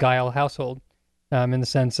 of the Guile household, in the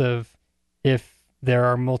sense of, if there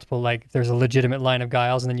are multiple, like, if there's a legitimate line of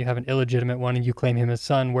Guiles and then you have an illegitimate one and you claim him as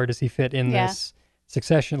son, where does he fit in this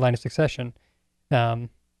line of succession?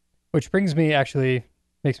 Which makes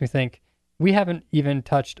me think, we haven't even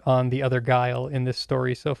touched on the other Guile in this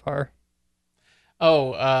story so far.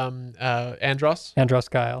 Oh, Andros? Andros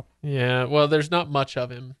Guile. Yeah, well, there's not much of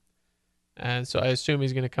him. And so I assume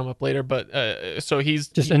he's going to come up later. But so he's...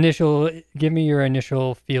 Give me your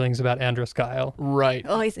initial feelings about Andros Guile. Right.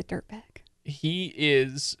 Oh, he's a dirtbag. He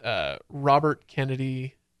is Robert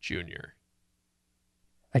Kennedy Jr.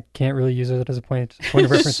 I can't really use it as a point of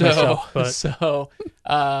reference myself, but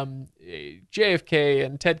JFK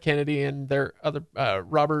and Ted Kennedy and their other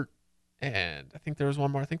Robert, and I think there was one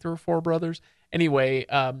more. I think there were 4 brothers. Anyway,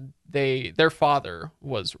 their father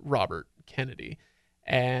was Robert Kennedy,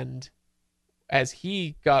 and as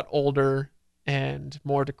he got older and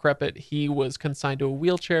more decrepit, he was consigned to a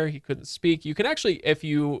wheelchair. He couldn't speak. You can actually, if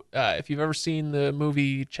you've ever seen the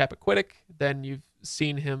movie Chappaquiddick, then you've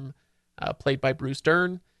seen him played by Bruce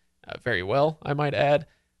Dern, very well, I might add.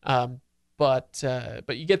 But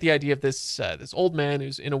you get the idea of this old man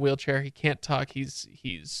who's in a wheelchair. He can't talk.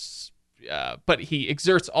 But he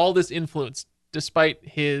exerts all this influence despite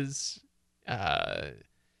his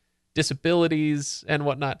disabilities and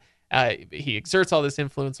whatnot. He exerts all this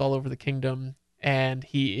influence all over the kingdom, and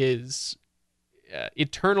he is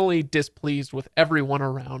eternally displeased with everyone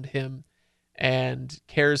around him and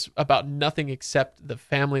cares about nothing except the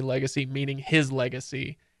family legacy, meaning his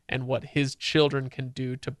legacy, and what his children can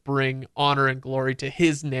do to bring honor and glory to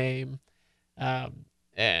his name.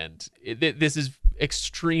 This is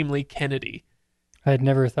extremely Kennedy. I had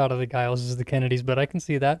never thought of the Giles as the Kennedys, but I can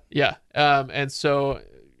see that. Yeah. And so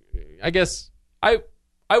I guess I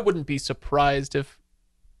wouldn't be surprised if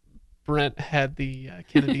Brent had the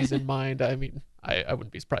Kennedys in mind. I mean, I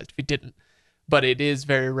wouldn't be surprised if he didn't. But it is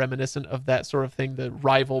very reminiscent of that sort of thing, the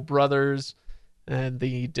rival brothers and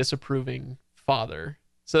the disapproving father.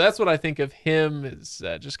 So that's what I think of him, as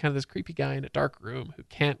just kind of this creepy guy in a dark room who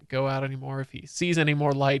can't go out anymore. If he sees any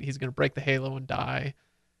more light, he's going to break the halo and die.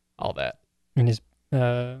 All that. And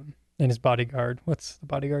his bodyguard. What's the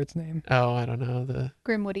bodyguard's name? Oh, I don't know.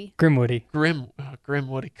 Grimwoody.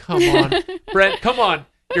 Grimwoody. Come on. Brent, come on.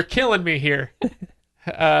 You're killing me here.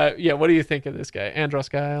 Yeah, what do you think of this guy? Andros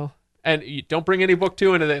Guile. And you don't bring any book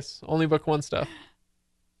 2 into this. Only book 1 stuff.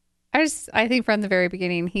 I think from the very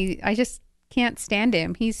beginning, I just can't stand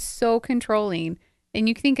him. He's so controlling. And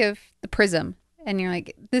you think of the Prism, and you're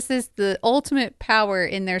like, this is the ultimate power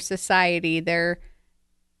in their society.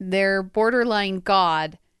 Their borderline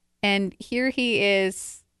god. And here he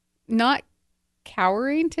is, not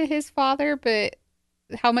cowering to his father, but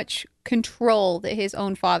how much control that his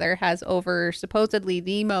own father has over supposedly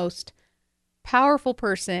the most powerful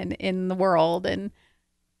person in the world. And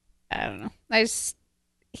I don't know.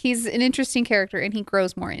 He's an interesting character, and he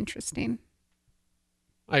grows more interesting.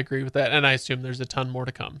 I agree with that, and I assume there's a ton more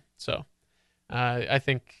to come. So I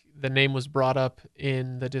think the name was brought up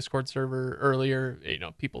in the Discord server earlier,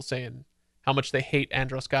 people saying how much they hate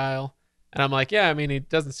Andros Guile. And I'm like, yeah, I mean, he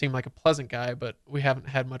doesn't seem like a pleasant guy, but we haven't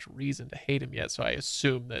had much reason to hate him yet. So I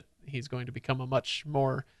assume that he's going to become a much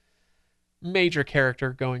more major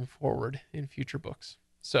character going forward in future books.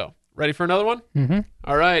 So, ready for another one? Mm-hmm.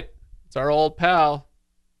 All right. It's our old pal,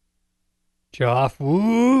 Joff.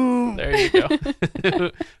 Woo! There you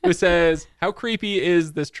go. Who says, how creepy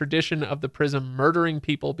is this tradition of the Prism murdering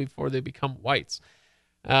people before they become whites?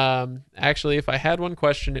 Actually, if I had one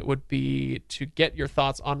question, it would be to get your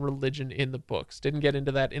thoughts on religion in the books. Didn't get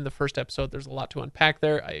into that in the first episode. There's a lot to unpack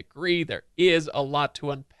there. I agree. There is a lot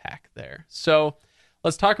to unpack there. So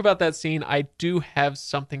let's talk about that scene. I do have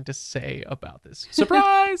something to say about this.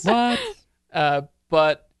 Surprise! What?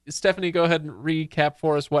 But Stephanie, go ahead and recap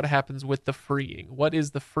for us what happens with the freeing. What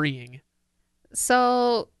is the freeing?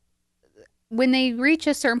 So when they reach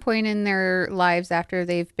a certain point in their lives after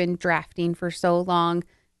they've been drafting for so long,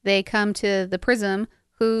 they come to the Prism,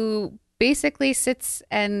 who basically sits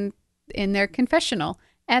in their confessional,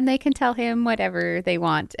 and they can tell him whatever they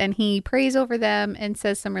want. And he prays over them and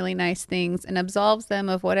says some really nice things and absolves them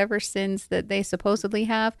of whatever sins that they supposedly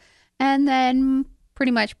have, and then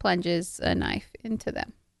pretty much plunges a knife into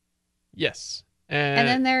them. Yes. And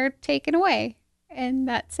then they're taken away, and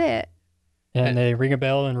that's it. And they ring a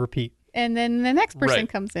bell and repeat. And then the next person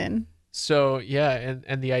comes in. So, yeah,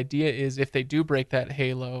 and the idea is if they do break that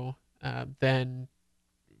halo, then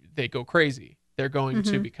they go crazy. They're going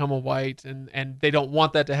to become a white, and they don't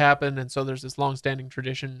want that to happen. And so there's this long-standing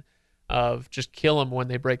tradition of just kill them when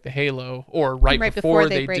they break the halo, or right before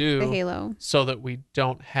they break do, the halo, so that we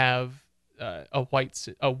don't have a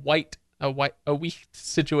weak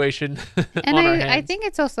situation and on our hands. I think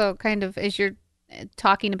it's also kind of, as you're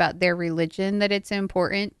talking about their religion, that it's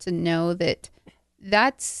important to know that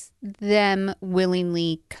that's them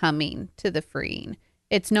willingly coming to the freeing.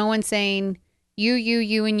 It's no one saying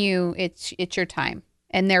you and you, it's your time,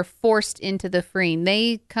 and they're forced into the freeing.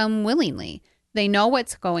 They come willingly. They know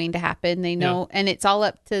what's going to happen. They know, and it's all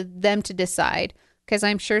up to them to decide, because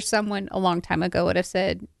I'm sure someone a long time ago would have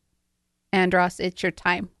said, Andros, it's your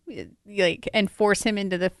time, and force him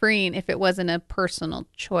into the freeing if it wasn't a personal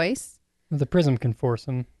choice. The Prism can force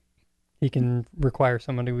him. He can require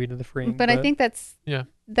someone to go to the freeing. But I think that's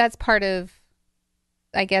part of,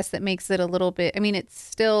 I guess, that makes it a little bit, I mean, it's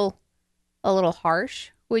still a little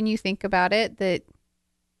harsh when you think about it, that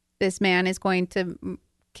this man is going to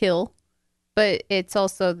kill, but it's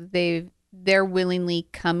also they're willingly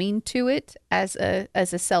coming to it as a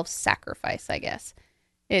self-sacrifice, I guess.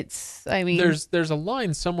 It's, I mean, there's a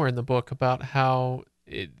line somewhere in the book about how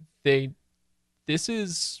this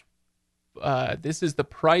is the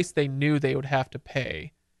price they knew they would have to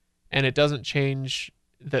pay, and it doesn't change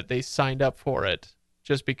that they signed up for it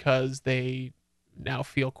just because they now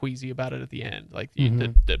feel queasy about it at the end. Like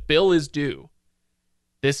the bill is due.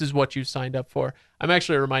 This is what you signed up for. I'm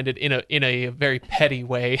actually reminded in a very petty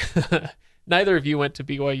way. Neither of you went to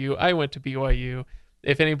BYU. I went to BYU.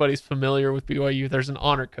 If anybody's familiar with BYU, there's an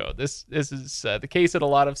honor code. This is the case at a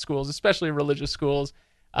lot of schools, especially religious schools.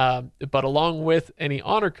 But along with any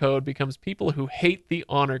honor code becomes people who hate the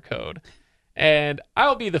honor code. And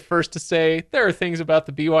I'll be the first to say there are things about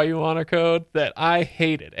the BYU honor code that I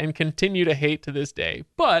hated and continue to hate to this day.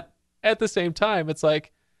 But at the same time, it's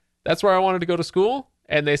like, that's where I wanted to go to school.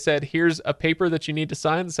 And they said, here's a paper that you need to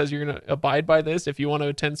sign that says you're going to abide by this if you want to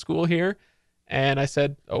attend school here. And I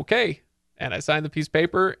said, okay. And I signed the piece of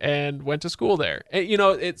paper and went to school there.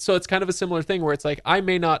 And, so it's kind of a similar thing where it's like, I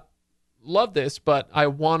may not love this, but I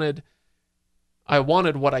wanted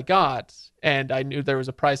what I got, and I knew there was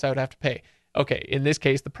a price I would have to pay. Okay, in this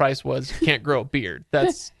case, the price was you can't grow a beard.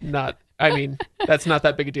 That's not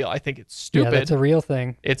that big a deal. I think it's stupid. Yeah, that's a real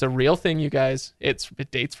thing. It's a real thing, you guys. It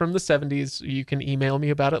dates from the 70s. You can email me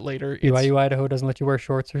about it later. BYU Idaho doesn't let you wear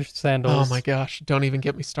shorts or sandals. Oh my gosh, don't even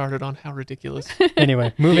get me started on how ridiculous.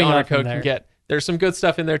 Anyway, moving the honor on from code there. can get. There's some good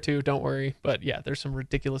stuff in there too, don't worry. But yeah, there's some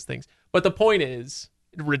ridiculous things. But the point is,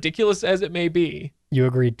 ridiculous as it may be, you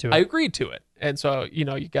agreed to it. I agreed to it. And so,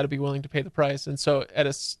 you got to be willing to pay the price. And so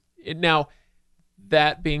now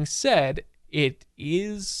that being said,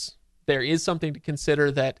 there is something to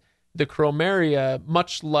consider that the Chromaria,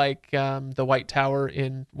 much like the White Tower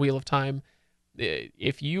in Wheel of Time,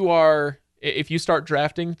 if you start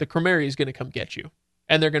drafting, the Chromaria is going to come get you,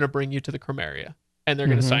 and they're going to bring you to the Chromaria, and they're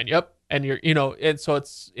going to sign you up, and and so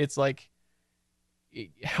it's like,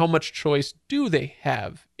 how much choice do they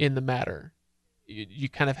have in the matter? You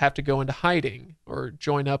kind of have to go into hiding or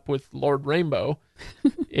join up with Lord Rainbow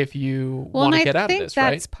if you want to get out of this,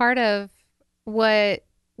 right? That's part of what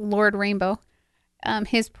Lord Rainbow,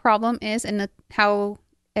 his problem is, and how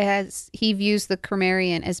as he views the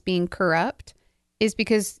Chromarrian as being corrupt, is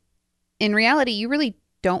because in reality, you really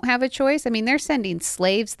don't have a choice. I mean, they're sending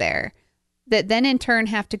slaves there that then in turn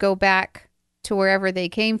have to go back to wherever they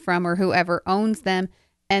came from or whoever owns them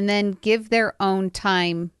and then give their own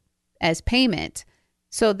time as payment.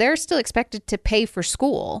 So they're still expected to pay for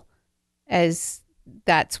school, as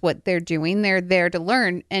that's what they're doing. They're there to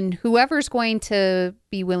learn. And whoever's going to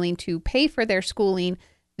be willing to pay for their schooling,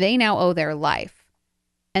 they now owe their life.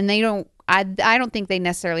 And I don't think they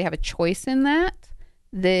necessarily have a choice in that.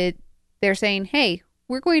 That they're saying, hey,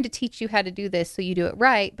 we're going to teach you how to do this so you do it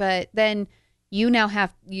right. But then you now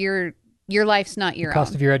have your life's not your own. The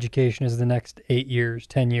cost of your education is the next 8 years,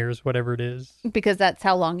 10 years, whatever it is. Because that's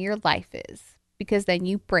how long your life is. Because then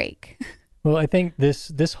you break. Well, I think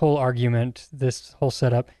this whole argument, this whole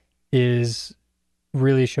setup is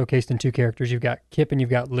really showcased in two characters. You've got Kip and you've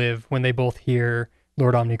got Liv when they both hear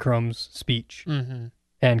Lord Omnichrome's speech. Mm-hmm.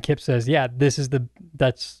 And Kip says, yeah, that's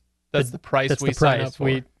the price we sign up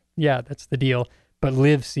for. That's the deal. But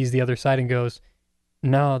Liv sees the other side and goes,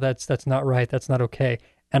 no, that's not right. That's not okay.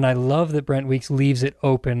 And I love that Brent Weeks leaves it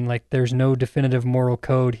open. Like there's no definitive moral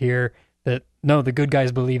code here that, no, the good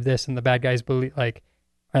guys believe this and the bad guys believe, like,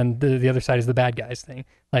 and the other side is the bad guys thing.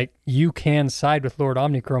 Like you can side with Lord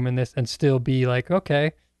Omnichrome in this and still be like,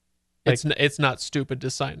 okay. Like, it's not stupid to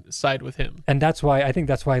side with him. And that's why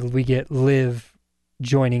we get Liv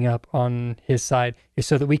joining up on his side, is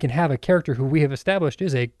so that we can have a character who we have established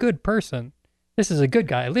is a good person. This is a good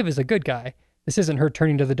guy. Liv is a good guy. This isn't her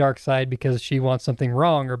turning to the dark side because she wants something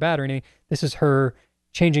wrong or bad or anything. This is her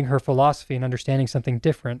changing her philosophy and understanding something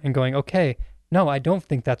different and going, okay, no, I don't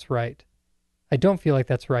think that's right. I don't feel like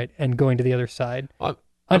that's right, and going to the other side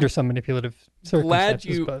under some manipulative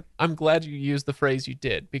circumstances. I'm glad you used the phrase you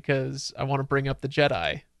did, because I want to bring up the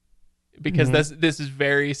Jedi, because this is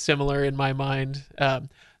very similar in my mind.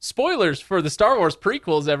 Spoilers for the Star Wars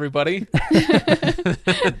prequels, everybody.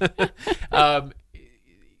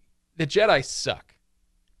 The Jedi suck.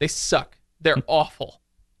 They suck. They're awful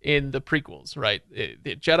in the prequels, right?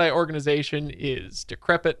 The Jedi organization is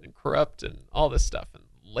decrepit and corrupt and all this stuff, and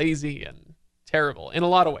lazy and terrible in a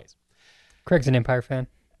lot of ways. Craig's an Empire fan.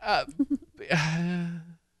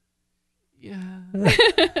 Yeah.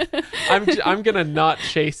 I'm gonna not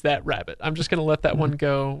chase that rabbit. I'm just gonna let that one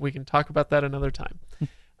go. We can talk about that another time.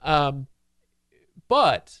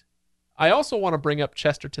 But I also want to bring up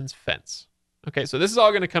Chesterton's fence. Okay, so this is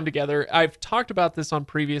all going to come together. I've talked about this on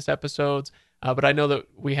previous episodes, but I know that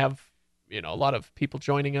we have, a lot of people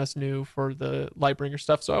joining us new for the Lightbringer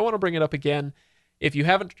stuff, so I want to bring it up again. If you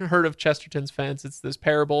haven't heard of Chesterton's fence, it's this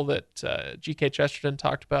parable that G.K. Chesterton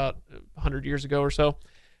talked about 100 years ago or so.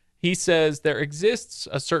 He says there exists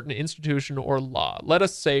a certain institution or law, let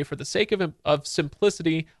us say for the sake of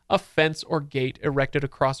simplicity, a fence or gate erected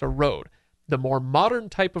across a road. The more modern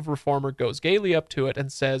type of reformer goes gaily up to it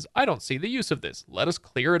and says, I don't see the use of this. Let us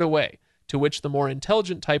clear it away. To which the more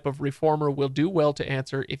intelligent type of reformer will do well to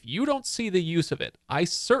answer, if you don't see the use of it, I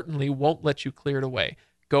certainly won't let you clear it away.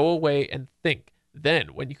 Go away and think. Then,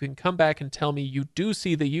 when you can come back and tell me you do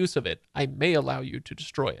see the use of it, I may allow you to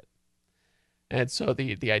destroy it. And so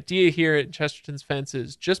the idea here at Chesterton's Fence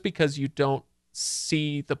is just because you don't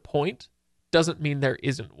see the point doesn't mean there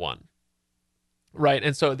isn't one. Right?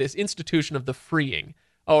 And so this institution of the freeing,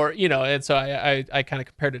 or, and so I kind of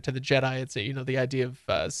compared it to the Jedi. It's, the idea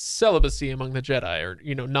of celibacy among the Jedi, or,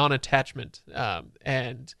 non-attachment.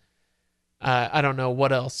 And I don't know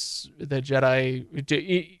what else the Jedi do.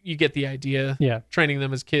 You get the idea. Yeah. Training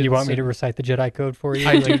them as kids. You want me to recite the Jedi code for you?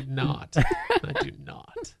 I do not. I do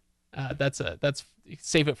not. That's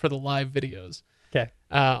save it for the live videos. Okay.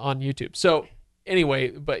 On YouTube. So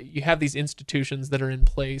anyway, but you have these institutions that are in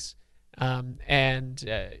place, you're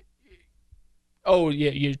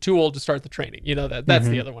too old to start the training. That's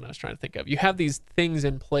the other one I was trying to think of. You have these things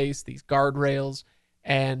in place, these guardrails,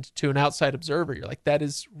 and to an outside observer, you're like, that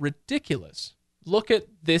is ridiculous. Look at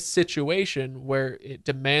this situation where it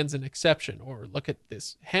demands an exception, or look at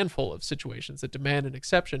this handful of situations that demand an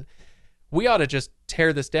exception. We ought to just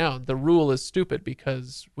tear this down. The rule is stupid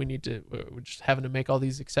because we're just having to make all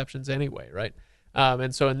these exceptions anyway, right?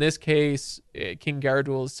 And so in this case, King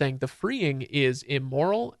Garadul is saying the freeing is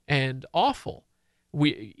immoral and awful.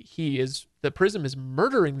 The Prism is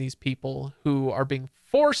murdering these people who are being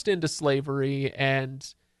forced into slavery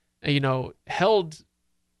and, held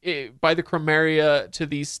by the Chromaria to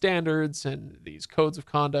these standards and these codes of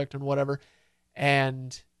conduct and whatever.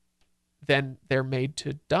 And then they're made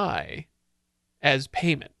to die as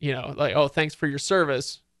payment, like, oh, thanks for your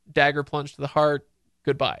service, dagger plunge to the heart,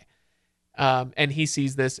 goodbye. And he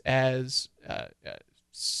sees this as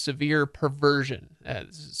severe perversion,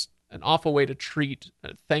 as an awful way to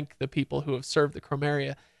thank the people who have served the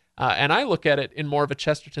Chromaria. And I look at it in more of a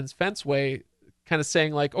Chesterton's Fence way, kind of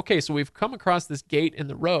saying like, okay, so we've come across this gate in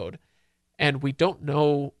the road and we don't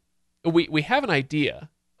know, we have an idea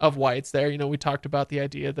of why it's there. We talked about the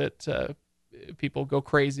idea that people go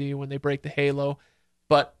crazy when they break the halo,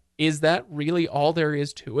 but is that really all there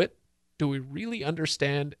is to it? Do we really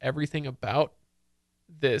understand everything about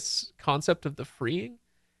this concept of the freeing?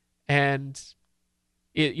 And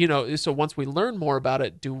so once we learn more about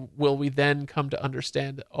it, will we then come to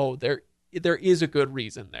understand, oh, there is a good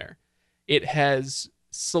reason there. It has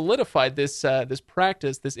solidified this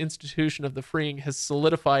practice, this institution of the freeing has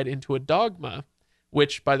solidified into a dogma,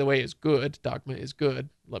 which, by the way, is good. Dogma is good.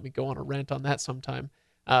 Let me go on a rant on that sometime.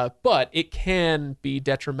 But it can be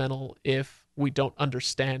detrimental if we don't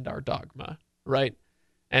understand our dogma, right?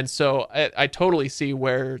 And so I totally see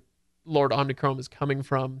where Lord Omnichrome is coming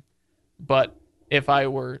from. But if I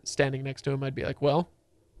were standing next to him, I'd be like, well,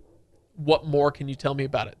 what more can you tell me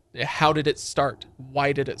about it? How did it start?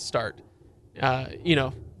 Why did it start?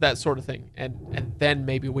 That sort of thing. And then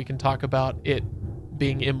maybe we can talk about it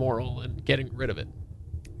being immoral and getting rid of it.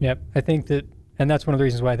 Yep. I think that, and that's one of the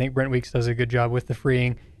reasons why I think Brent Weeks does a good job with the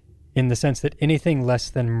freeing, in the sense that anything less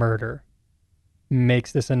than murder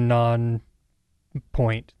makes this a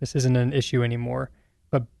non-point. This isn't an issue anymore.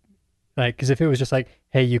 But like, because if it was just like,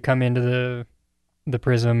 hey, you come into the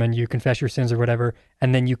Prism and you confess your sins or whatever,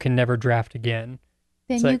 and then you can never draft again.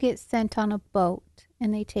 Then you get sent on a boat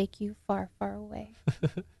and they take you far, far away.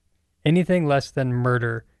 Anything less than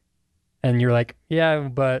murder, and you're like, yeah,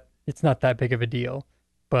 but it's not that big of a deal.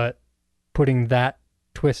 But putting that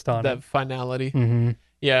twist on that it. finality. Mm-hmm.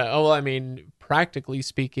 Yeah. Oh, well, I mean, practically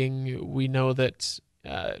speaking, we know that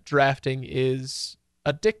drafting is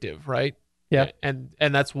addictive, right? Yeah. And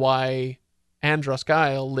that's why Andros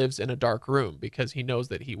Guile lives in a dark room, because he knows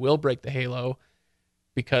that he will break the halo,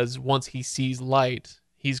 because once he sees light,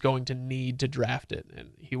 he's going to need to draft it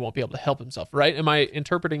and he won't be able to help himself, right? Am I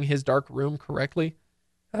interpreting his dark room correctly?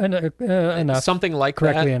 Enough. Something like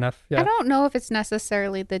correctly that. enough. Yeah. I don't know if it's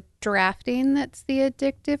necessarily the drafting that's the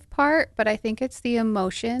addictive part, but I think it's the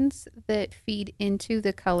emotions that feed into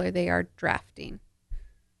the color they are drafting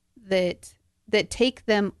that take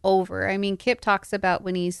them over. I mean, Kip talks about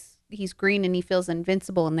when he's green and he feels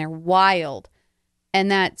invincible and they're wild, and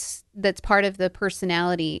that's part of the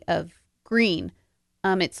personality of green.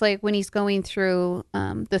 It's like when he's going through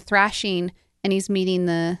the thrashing and he's meeting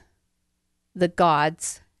the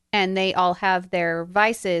gods, and they all have their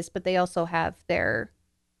vices, but they also have their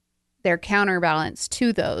counterbalance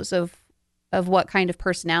to those of what kind of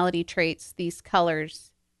personality traits these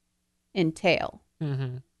colors entail.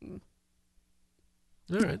 Mm-hmm.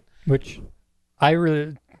 All right. Which I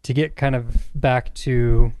really, to get kind of back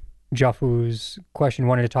to Jafu's question,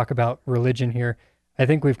 wanted to talk about religion here. I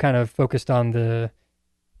think we've kind of focused on the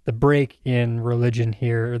break in religion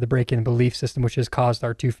here, or the break in belief system, which has caused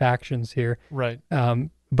our two factions here. Right.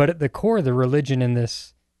 But at the core, the religion in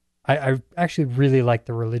this, I actually really like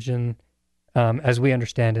the religion as we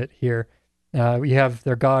understand it here. You have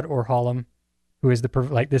their god Orhalam, who is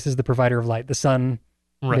this is the provider of light, the sun,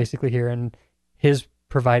 Right. basically here, and his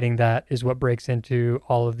providing that is what breaks into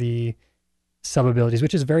all of the sub-abilities,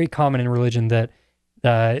 which is very common in religion, that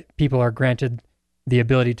people are granted the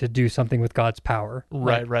ability to do something with God's power.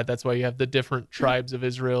 Right. That's why you have the different tribes of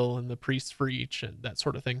Israel and the priests for each and that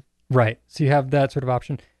sort of thing. Right. So you have that sort of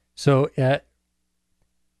option. So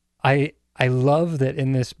I love that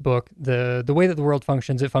in this book, the way that the world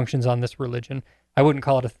functions, it functions on this religion. I wouldn't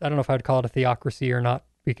call it I don't know if I would call it a theocracy or not,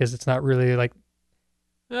 because it's not really like...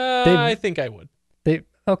 I think I would.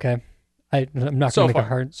 Okay. I'm not So going to make far. it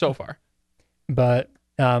hard. So far. But,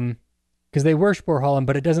 because they worship Orhalam,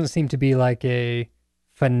 but it doesn't seem to be like a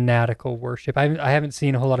fanatical worship. I haven't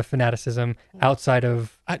seen a whole lot of fanaticism outside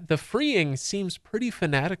of... The freeing seems pretty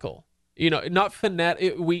fanatical. Not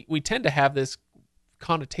fanatic. We tend to have this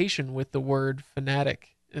connotation with the word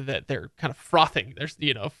fanatic, that they're kind of frothing. There's,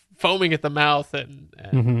 foaming at the mouth and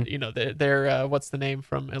they're what's the name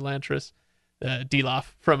from Elantris? Dilaf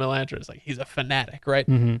from Elantris. Like, he's a fanatic, right?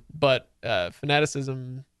 Mm-hmm. But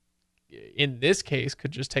fanaticism in this case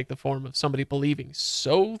could just take the form of somebody believing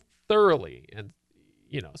so thoroughly and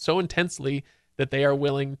so intensely that they are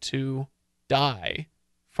willing to die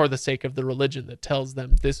for the sake of the religion that tells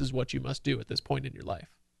them this is what you must do at this point in your life.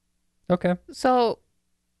 Okay. So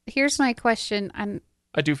here's my question.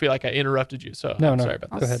 I do feel like I interrupted you, so No, I'm no. sorry about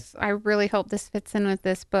that. Go ahead. I really hope this fits in with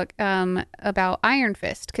this book about Iron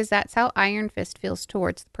Fist, because that's how Iron Fist feels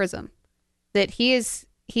towards the Prism. That he is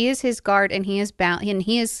his guard, and he is bound, and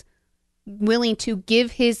he is willing to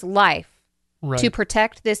give his life to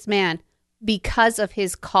protect this man because of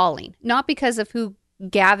his calling, not because of who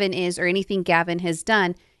Gavin is or anything Gavin has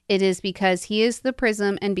done. It is because he is the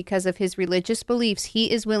Prism, and because of his religious beliefs,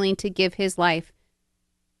 he is willing to give his life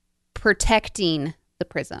protecting the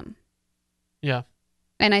Prism. Yeah.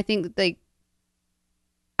 And I think,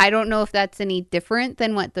 I don't know if that's any different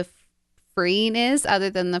than what the freeing is, other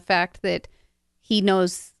than the fact that he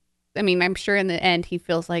knows, I'm sure in the end he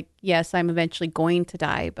feels like, yes, I'm eventually going to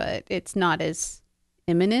die, but it's not as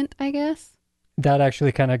imminent, I guess. That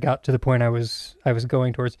actually kind of got to the point I was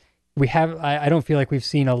going towards. I don't feel like we've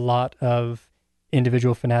seen a lot of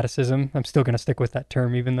individual fanaticism. I'm still going to stick with that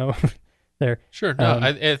term, even though there. Sure. No,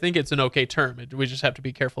 I think it's an okay term. We just have to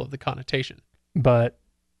be careful of the connotation. But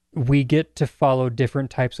we get to follow different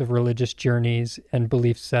types of religious journeys and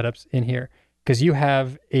belief setups in here, because you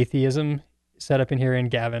have atheism set up in here in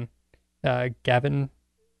Gavin. Gavin,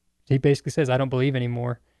 he basically says, I don't believe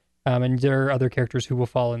anymore. And there are other characters who will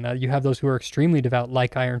fall in that. You have those who are extremely devout,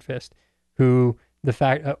 like Iron Fist, who the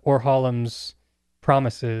fact Orhalam's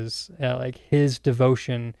promises, like his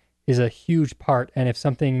devotion, is a huge part. And if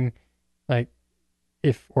something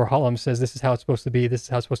if Orhalam says this is how it's supposed to be, this is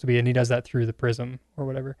how it's supposed to be, and he does that through the Prism or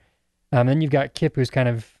whatever. Then you've got Kip, who's kind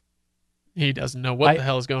of... He doesn't know what the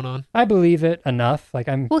hell is going on. I believe it enough.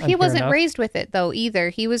 He wasn't raised with it, though, either.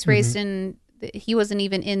 He was raised in... He wasn't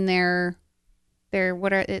even in their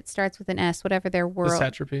it starts with an S, whatever their world. The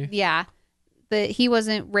satrapy. Yeah. He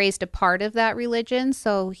wasn't raised a part of that religion,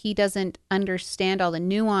 so he doesn't understand all the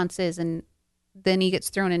nuances, and then he gets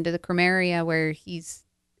thrown into the Chromaria where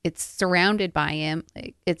it's surrounded by him.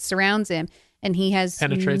 It surrounds him, and he has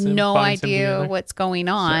no idea what's going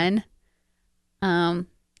on.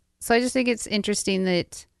 So I just think it's interesting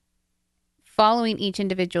that following each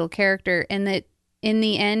individual character, and that in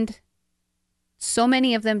the end, so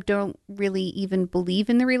many of them don't really even believe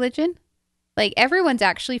in the religion. Like, everyone's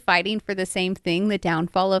actually fighting for the same thing, the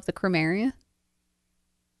downfall of the Chromaria.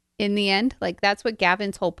 In the end, that's what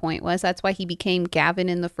Gavin's whole point was. That's why he became Gavin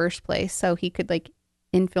in the first place, so he could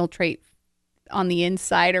infiltrate on the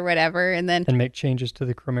inside or whatever, and make changes to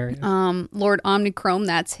the Chromaria. Lord Omnichrome,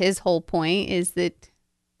 that's his whole point, is that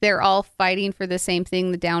they're all fighting for the same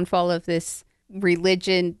thing, the downfall of this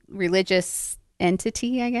religious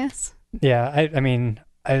entity, I guess. Yeah,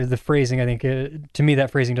 the phrasing, I think, to me,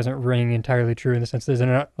 that phrasing doesn't ring entirely true, in the sense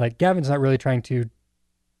that Gavin's not really trying to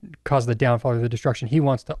cause the downfall or the destruction. He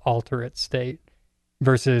wants to alter its state,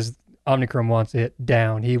 versus Omnichrome wants it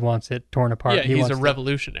down. He wants it torn apart. Yeah, he's a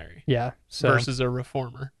revolutionary. Yeah. Versus a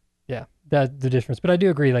reformer. Yeah, that's the difference. But I do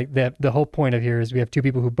agree, the whole point of here is we have two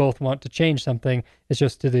people who both want to change something. It's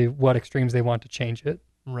just to what extremes they want to change it.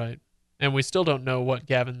 Right. And we still don't know what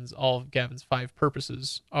all of Gavin's 5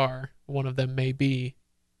 purposes are. One of them may be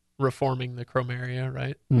reforming the Chromaria,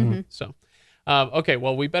 right? Mm-hmm. So, okay,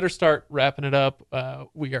 well, we better start wrapping it up.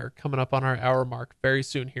 We are coming up on our hour mark very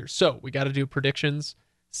soon here. So we got to do predictions.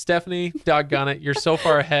 Stephanie, doggone it, you're so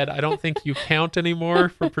far ahead. I don't think you count anymore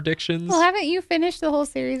for predictions. Well, haven't you finished the whole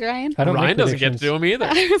series, Ryan? Ryan doesn't get to do them either.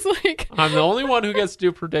 I was like, I'm the only one who gets to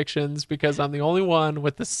do predictions because I'm the only one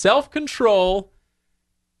with the self-control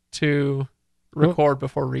to record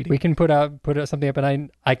before reading. We can put something up, and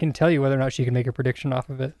I can tell you whether or not she can make a prediction off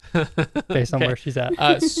of it based on where she's at.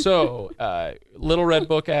 Little Red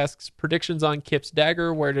Book asks, predictions on Kip's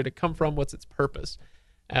dagger. Where did it come from? What's its purpose?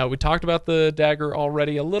 We talked about the dagger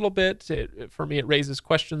already a little bit. For me, it raises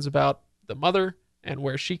questions about the mother and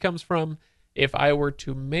where she comes from. If I were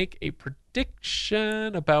to make a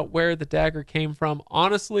prediction about where the dagger came from,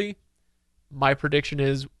 honestly, my prediction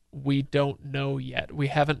is we don't know yet. We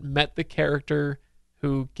haven't met the character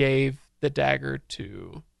who gave the dagger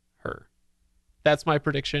to her. That's my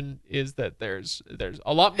prediction, is that there's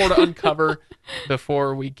a lot more to uncover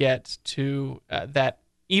before we get to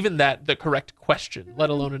the correct question, let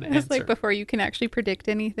alone an answer. it's like before you can actually predict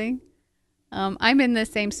anything. I'm in the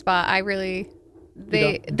same spot. I really,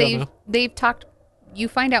 they've talked, you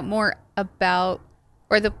find out more about,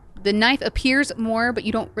 or the knife appears more, but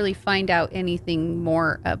you don't really find out anything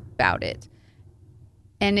more about it.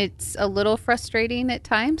 And it's a little frustrating at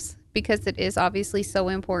times because it is obviously so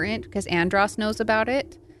important, because Andros knows about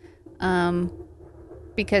it,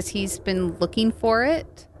 because he's been looking for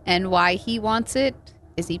it and why he wants it.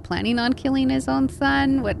 Is he planning on killing his own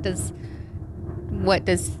son? What does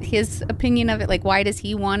his opinion of it, like, why does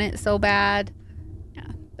he want it so bad?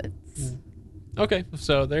 Yeah, that's... Okay,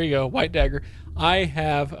 so there you go, White Dagger. I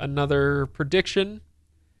have another prediction,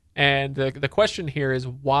 and the question here is,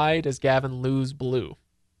 why does Gavin lose blue?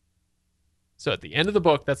 So at the end of the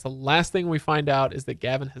book, that's the last thing we find out, is that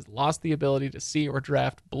Gavin has lost the ability to see or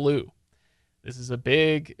draft blue. This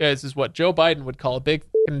is what Joe Biden would call a big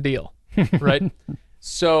fucking deal, right?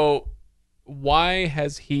 So why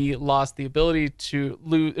has he lost the ability to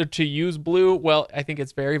use blue? Well, I think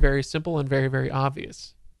it's very, very simple and very, very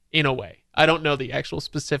obvious in a way. I don't know the actual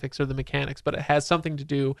specifics or the mechanics, but it has something to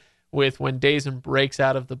do with when Dazen breaks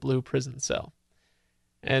out of the blue prison cell.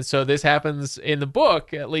 And so this happens in the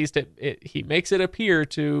book, at least he makes it appear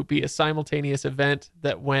to be a simultaneous event,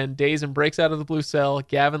 that when Dazen breaks out of the blue cell,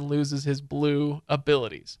 Gavin loses his blue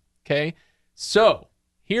abilities. Okay? So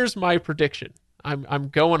here's my prediction. I'm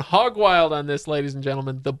going hog wild on this, ladies and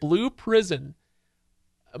gentlemen. The blue prison,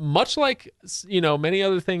 much like many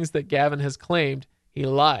other things that Gavin has claimed, he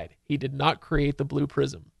lied. He did not create the blue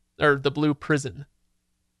prism, or the blue prison.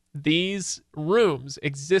 These rooms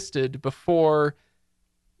existed before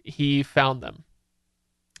he found them.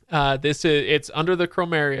 It's under the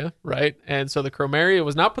Chromaria, right? And so the Chromaria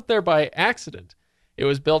was not put there by accident. It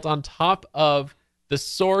was built on top of the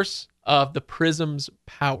source of the prism's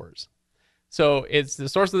powers. So it's the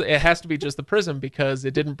source of it has to be just the prism, because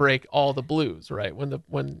it didn't break all the blues, right?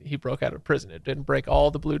 When he broke out of prison, it didn't break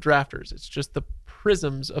all the blue drafters. It's just the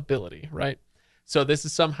prism's ability, right? So this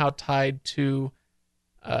is somehow tied to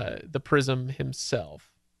the prism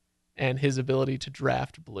himself and his ability to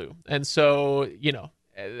draft blue. And so,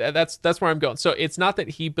 that's where I'm going. So it's not that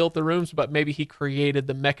he built the rooms, but maybe he created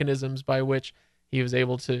the mechanisms by which he was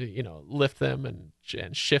able to, lift them and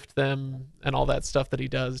shift them and all that stuff that he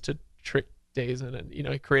does to trick Dazen, and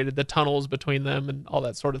he created the tunnels between them and all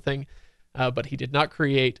that sort of thing, but he did not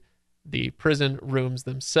create the prison rooms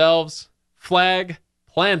themselves. Flag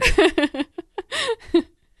planted.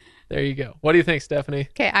 There you go. What do you think, Stephanie?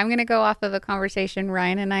 Okay, I'm going to go off of a conversation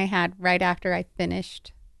Ryan and I had right after I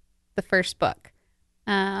finished the first book.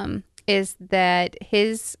 Is that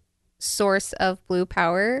his source of blue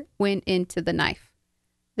power went into the knife.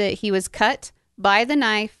 That he was cut by the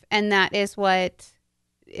knife, and that is what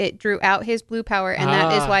it drew out his blue power, and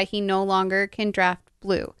that is why he no longer can draft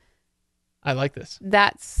blue. I like this.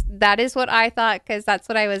 That is what I thought, because that's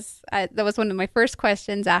what that was one of my first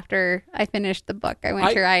questions after I finished the book. I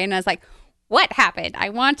went to Ryan and I was like, what happened? I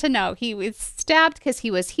want to know. He was stabbed because he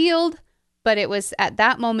was healed, but it was at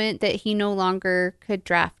that moment that he no longer could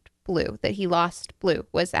draft blue, that he lost blue,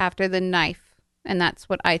 was after the knife. And that's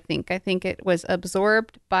what I think. I think it was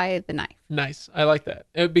absorbed by the knife. Nice. I like that.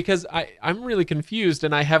 Because I'm really confused,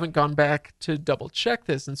 and I haven't gone back to double check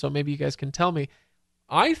this, and so maybe you guys can tell me.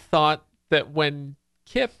 I thought that when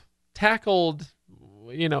Kip tackled,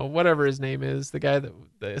 whatever his name is, the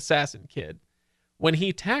assassin kid, when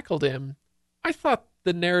he tackled him, I thought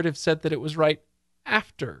the narrative said that it was right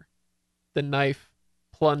after the knife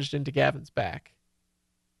plunged into Gavin's back.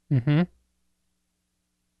 Mm-hmm.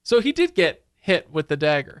 So he did get hit with the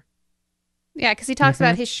dagger. Yeah, because he talks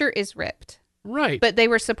about his shirt is ripped. Right. But they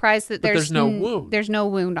were surprised that there's no wound. There's no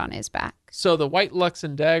wound on his back. So the white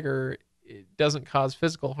Luxon dagger doesn't cause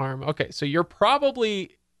physical harm. Okay, so you're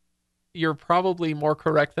probably more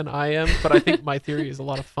correct than I am, but I think my theory is a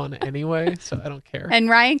lot of fun anyway, so I don't care. And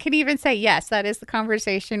Ryan can even say, yes, that is the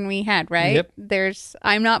conversation we had, right? Yep.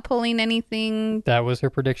 I'm not pulling anything. That was her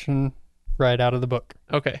prediction right out of the book.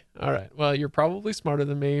 Okay, all right. Well, you're probably smarter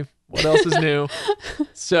than me. What else is new?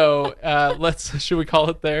 So should we call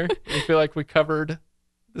it there? I feel like we covered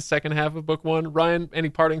the second half of book 1. Ryan, any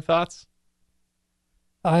parting thoughts?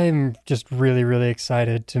 I'm just really, really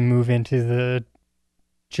excited to move into the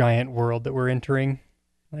giant world that we're entering.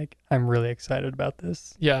 Like, I'm really excited about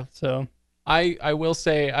this. Yeah. So I will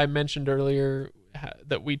say, I mentioned earlier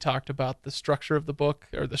that we talked about the structure of the book,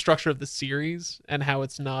 or the structure of the series, and how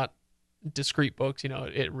it's not discrete books.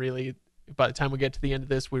 It really, by the time we get to the end of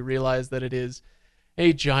this, we realize that it is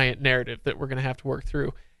a giant narrative that we're going to have to work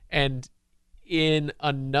through. And in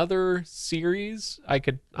another series,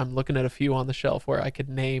 I'm looking at a few on the shelf where I could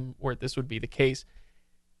name where this would be the case.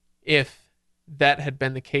 If that had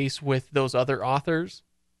been the case with those other authors,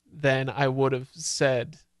 then I would have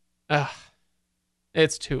said,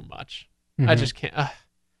 it's too much. I just can't.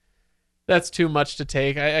 That's too much to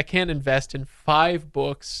take. I can't invest in 5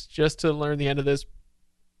 books just to learn the end of this.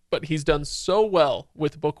 But he's done so well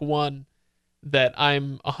with book 1 that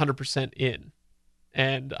I'm 100% in.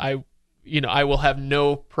 And I will have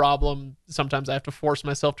no problem. Sometimes I have to force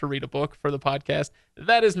myself to read a book for the podcast.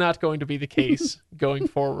 That is not going to be the case going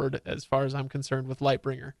forward, as far as I'm concerned, with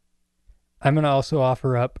Lightbringer. I'm going to also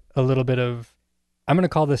offer up a little bit of, I'm going to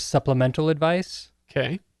call this supplemental advice.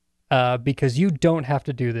 Okay. Because you don't have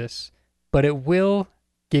to do this, but it will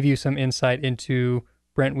give you some insight into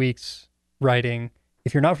Brent Week's writing.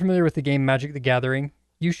 If you're not familiar with the game Magic the Gathering,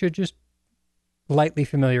 you should just lightly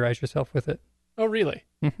familiarize yourself with it. Oh, really?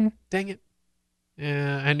 Mm-hmm. Dang it.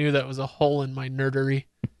 Yeah, I knew that was a hole in my nerdery.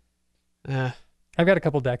 I've got a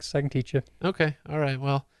couple decks. I can teach you. Okay. All right.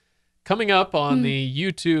 Well, coming up on the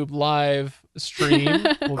YouTube live stream,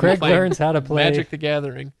 we'll Craig learns how to play Magic the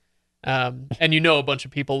Gathering. And a bunch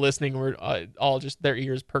of people listening were all just, their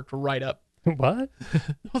ears perked right up. What?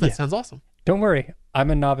 Oh, that sounds awesome. Don't worry. I'm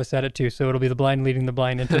a novice at it too, so it'll be the blind leading the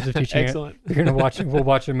blind in terms of teaching Excellent. it. You're going to watch it. We'll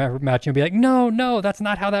watch a match and be like, no, that's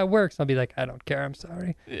not how that works. I'll be like, I don't care. I'm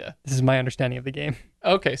sorry. Yeah. This is my understanding of the game.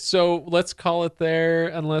 Okay, so let's call it there,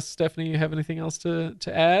 unless, Stephanie, you have anything else to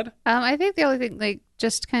add? I think the only thing,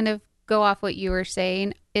 just kind of go off what you were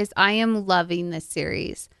saying, is I am loving this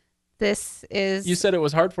series. This is... You said it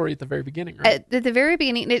was hard for you at the very beginning, right? At the very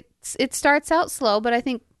beginning, it starts out slow, but I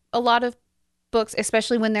think a lot of books,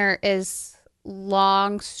 especially when they're as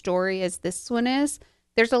long story as this one is,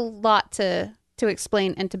 there's a lot to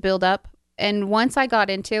explain and to build up. And once I got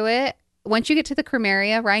into it, once you get to the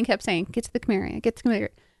Chromeria, Ryan kept saying, get to the Chromeria.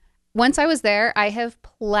 Once I was there, I have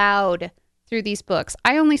plowed through these books.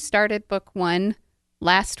 I only started book 1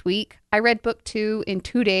 last week. I read book 2 in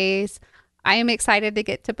 2 days. I am excited to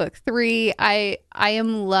get to book 3. I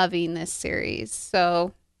am loving this series.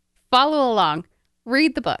 So follow along.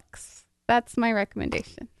 Read the books. That's my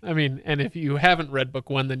recommendation. I mean, and if you haven't read book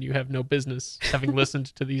 1, then you have no business having listened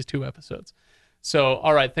to these 2 episodes. So,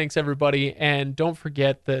 all right, thanks everybody. And don't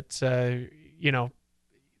forget that,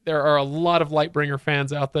 there are a lot of Lightbringer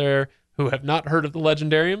fans out there who have not heard of the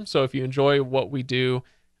Legendarium. So if you enjoy what we do,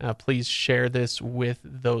 please share this with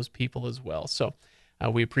those people as well. So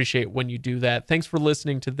we appreciate when you do that. Thanks for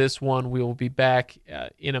listening to this one. We will be back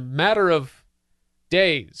in a matter of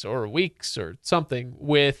days or weeks or something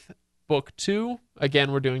with book 2.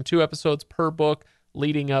 Again, we're doing 2 episodes per book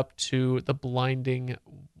leading up to the Blinding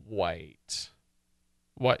White.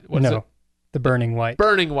 What is it? The Burning White.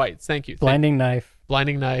 Burning Whites. Thank you. Blinding Knife.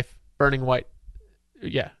 Blinding Knife. Burning White.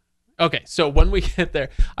 Yeah. Okay. So when we get there,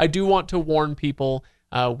 I do want to warn people,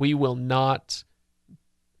 we will not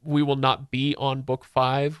be on book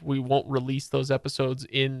 5. We won't release those episodes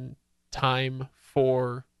in time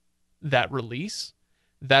for that release.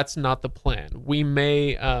 That's not the plan. We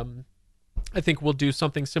may, I think we'll do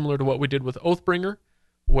something similar to what we did with Oathbringer,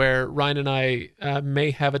 where Ryan and I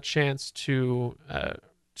may have a chance to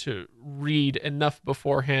read enough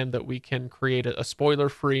beforehand that we can create a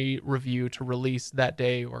spoiler-free review to release that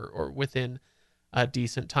day or within a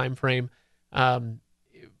decent time frame. And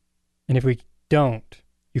if we don't,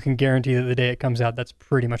 you can guarantee that the day it comes out, that's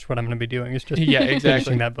pretty much what I'm going to be doing. Is just Yeah, exactly.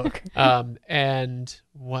 finishing that book. And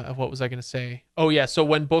what was I going to say? Oh yeah, so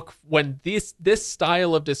when this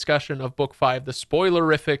style of discussion of book 5, the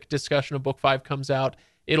spoilerific discussion of book 5 comes out,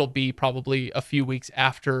 it'll be probably a few weeks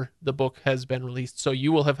after the book has been released. So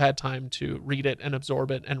you will have had time to read it and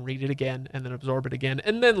absorb it and read it again and then absorb it again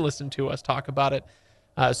and then listen to us talk about it.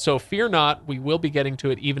 So fear not, we will be getting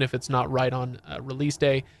to it even if it's not right on release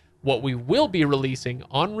day. What we will be releasing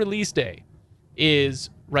on release day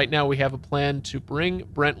is, right now we have a plan to bring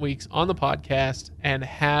Brent Weeks on the podcast and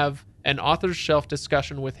have an author's shelf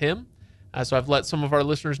discussion with him. So I've let some of our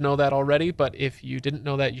listeners know that already, but if you didn't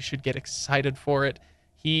know that, you should get excited for it.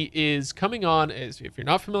 He is coming on, if you're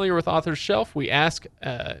not familiar with Author's Shelf, we ask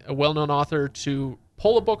a well-known author to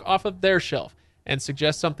pull a book off of their shelf and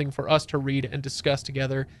suggest something for us to read and discuss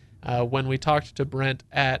together. When we talked to Brent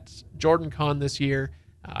at JordanCon this year,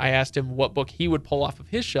 I asked him what book he would pull off of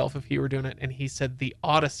his shelf if he were doing it, and he said The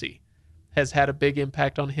Odyssey has had a big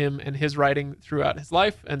impact on him and his writing throughout his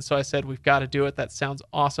life, and so I said, we've got to do it. That sounds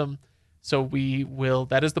awesome. So we will,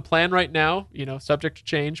 that is the plan right now, subject to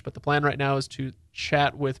change, but the plan right now is to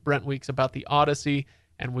chat with Brent Weeks about The Odyssey,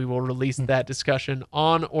 and we will release that discussion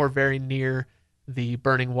on or very near the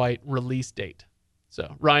Burning White release date.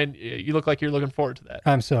 So, Ryan, you look like you're looking forward to that.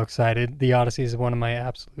 I'm so excited. The Odyssey is one of my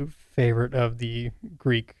absolute favorite of the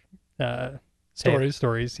Greek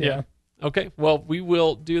stories. Yeah. Okay, well, we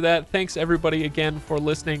will do that. Thanks, everybody, again, for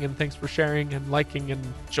listening, and thanks for sharing and liking and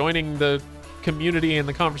joining the community and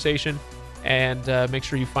the conversation. And make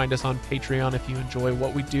sure you find us on Patreon if you enjoy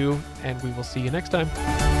what we do, and we will see you next time.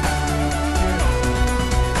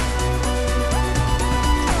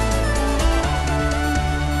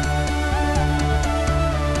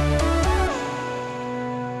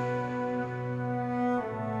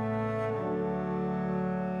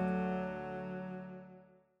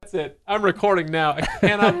 That's it. I'm recording now. I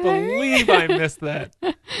cannot believe I missed that.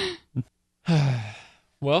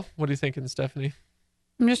 Well, what are you thinking, Stephanie?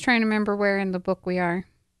 I'm just trying to remember where in the book we are.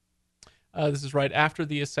 This is right after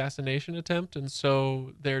the assassination attempt, and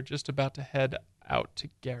so they're just about to head out to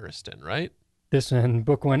Garriston, right? This one,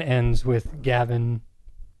 book 1 ends with Gavin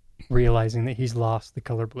realizing that he's lost the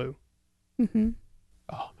color blue. Mm-hmm.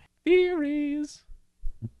 Oh, man. Theories.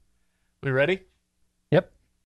 We ready?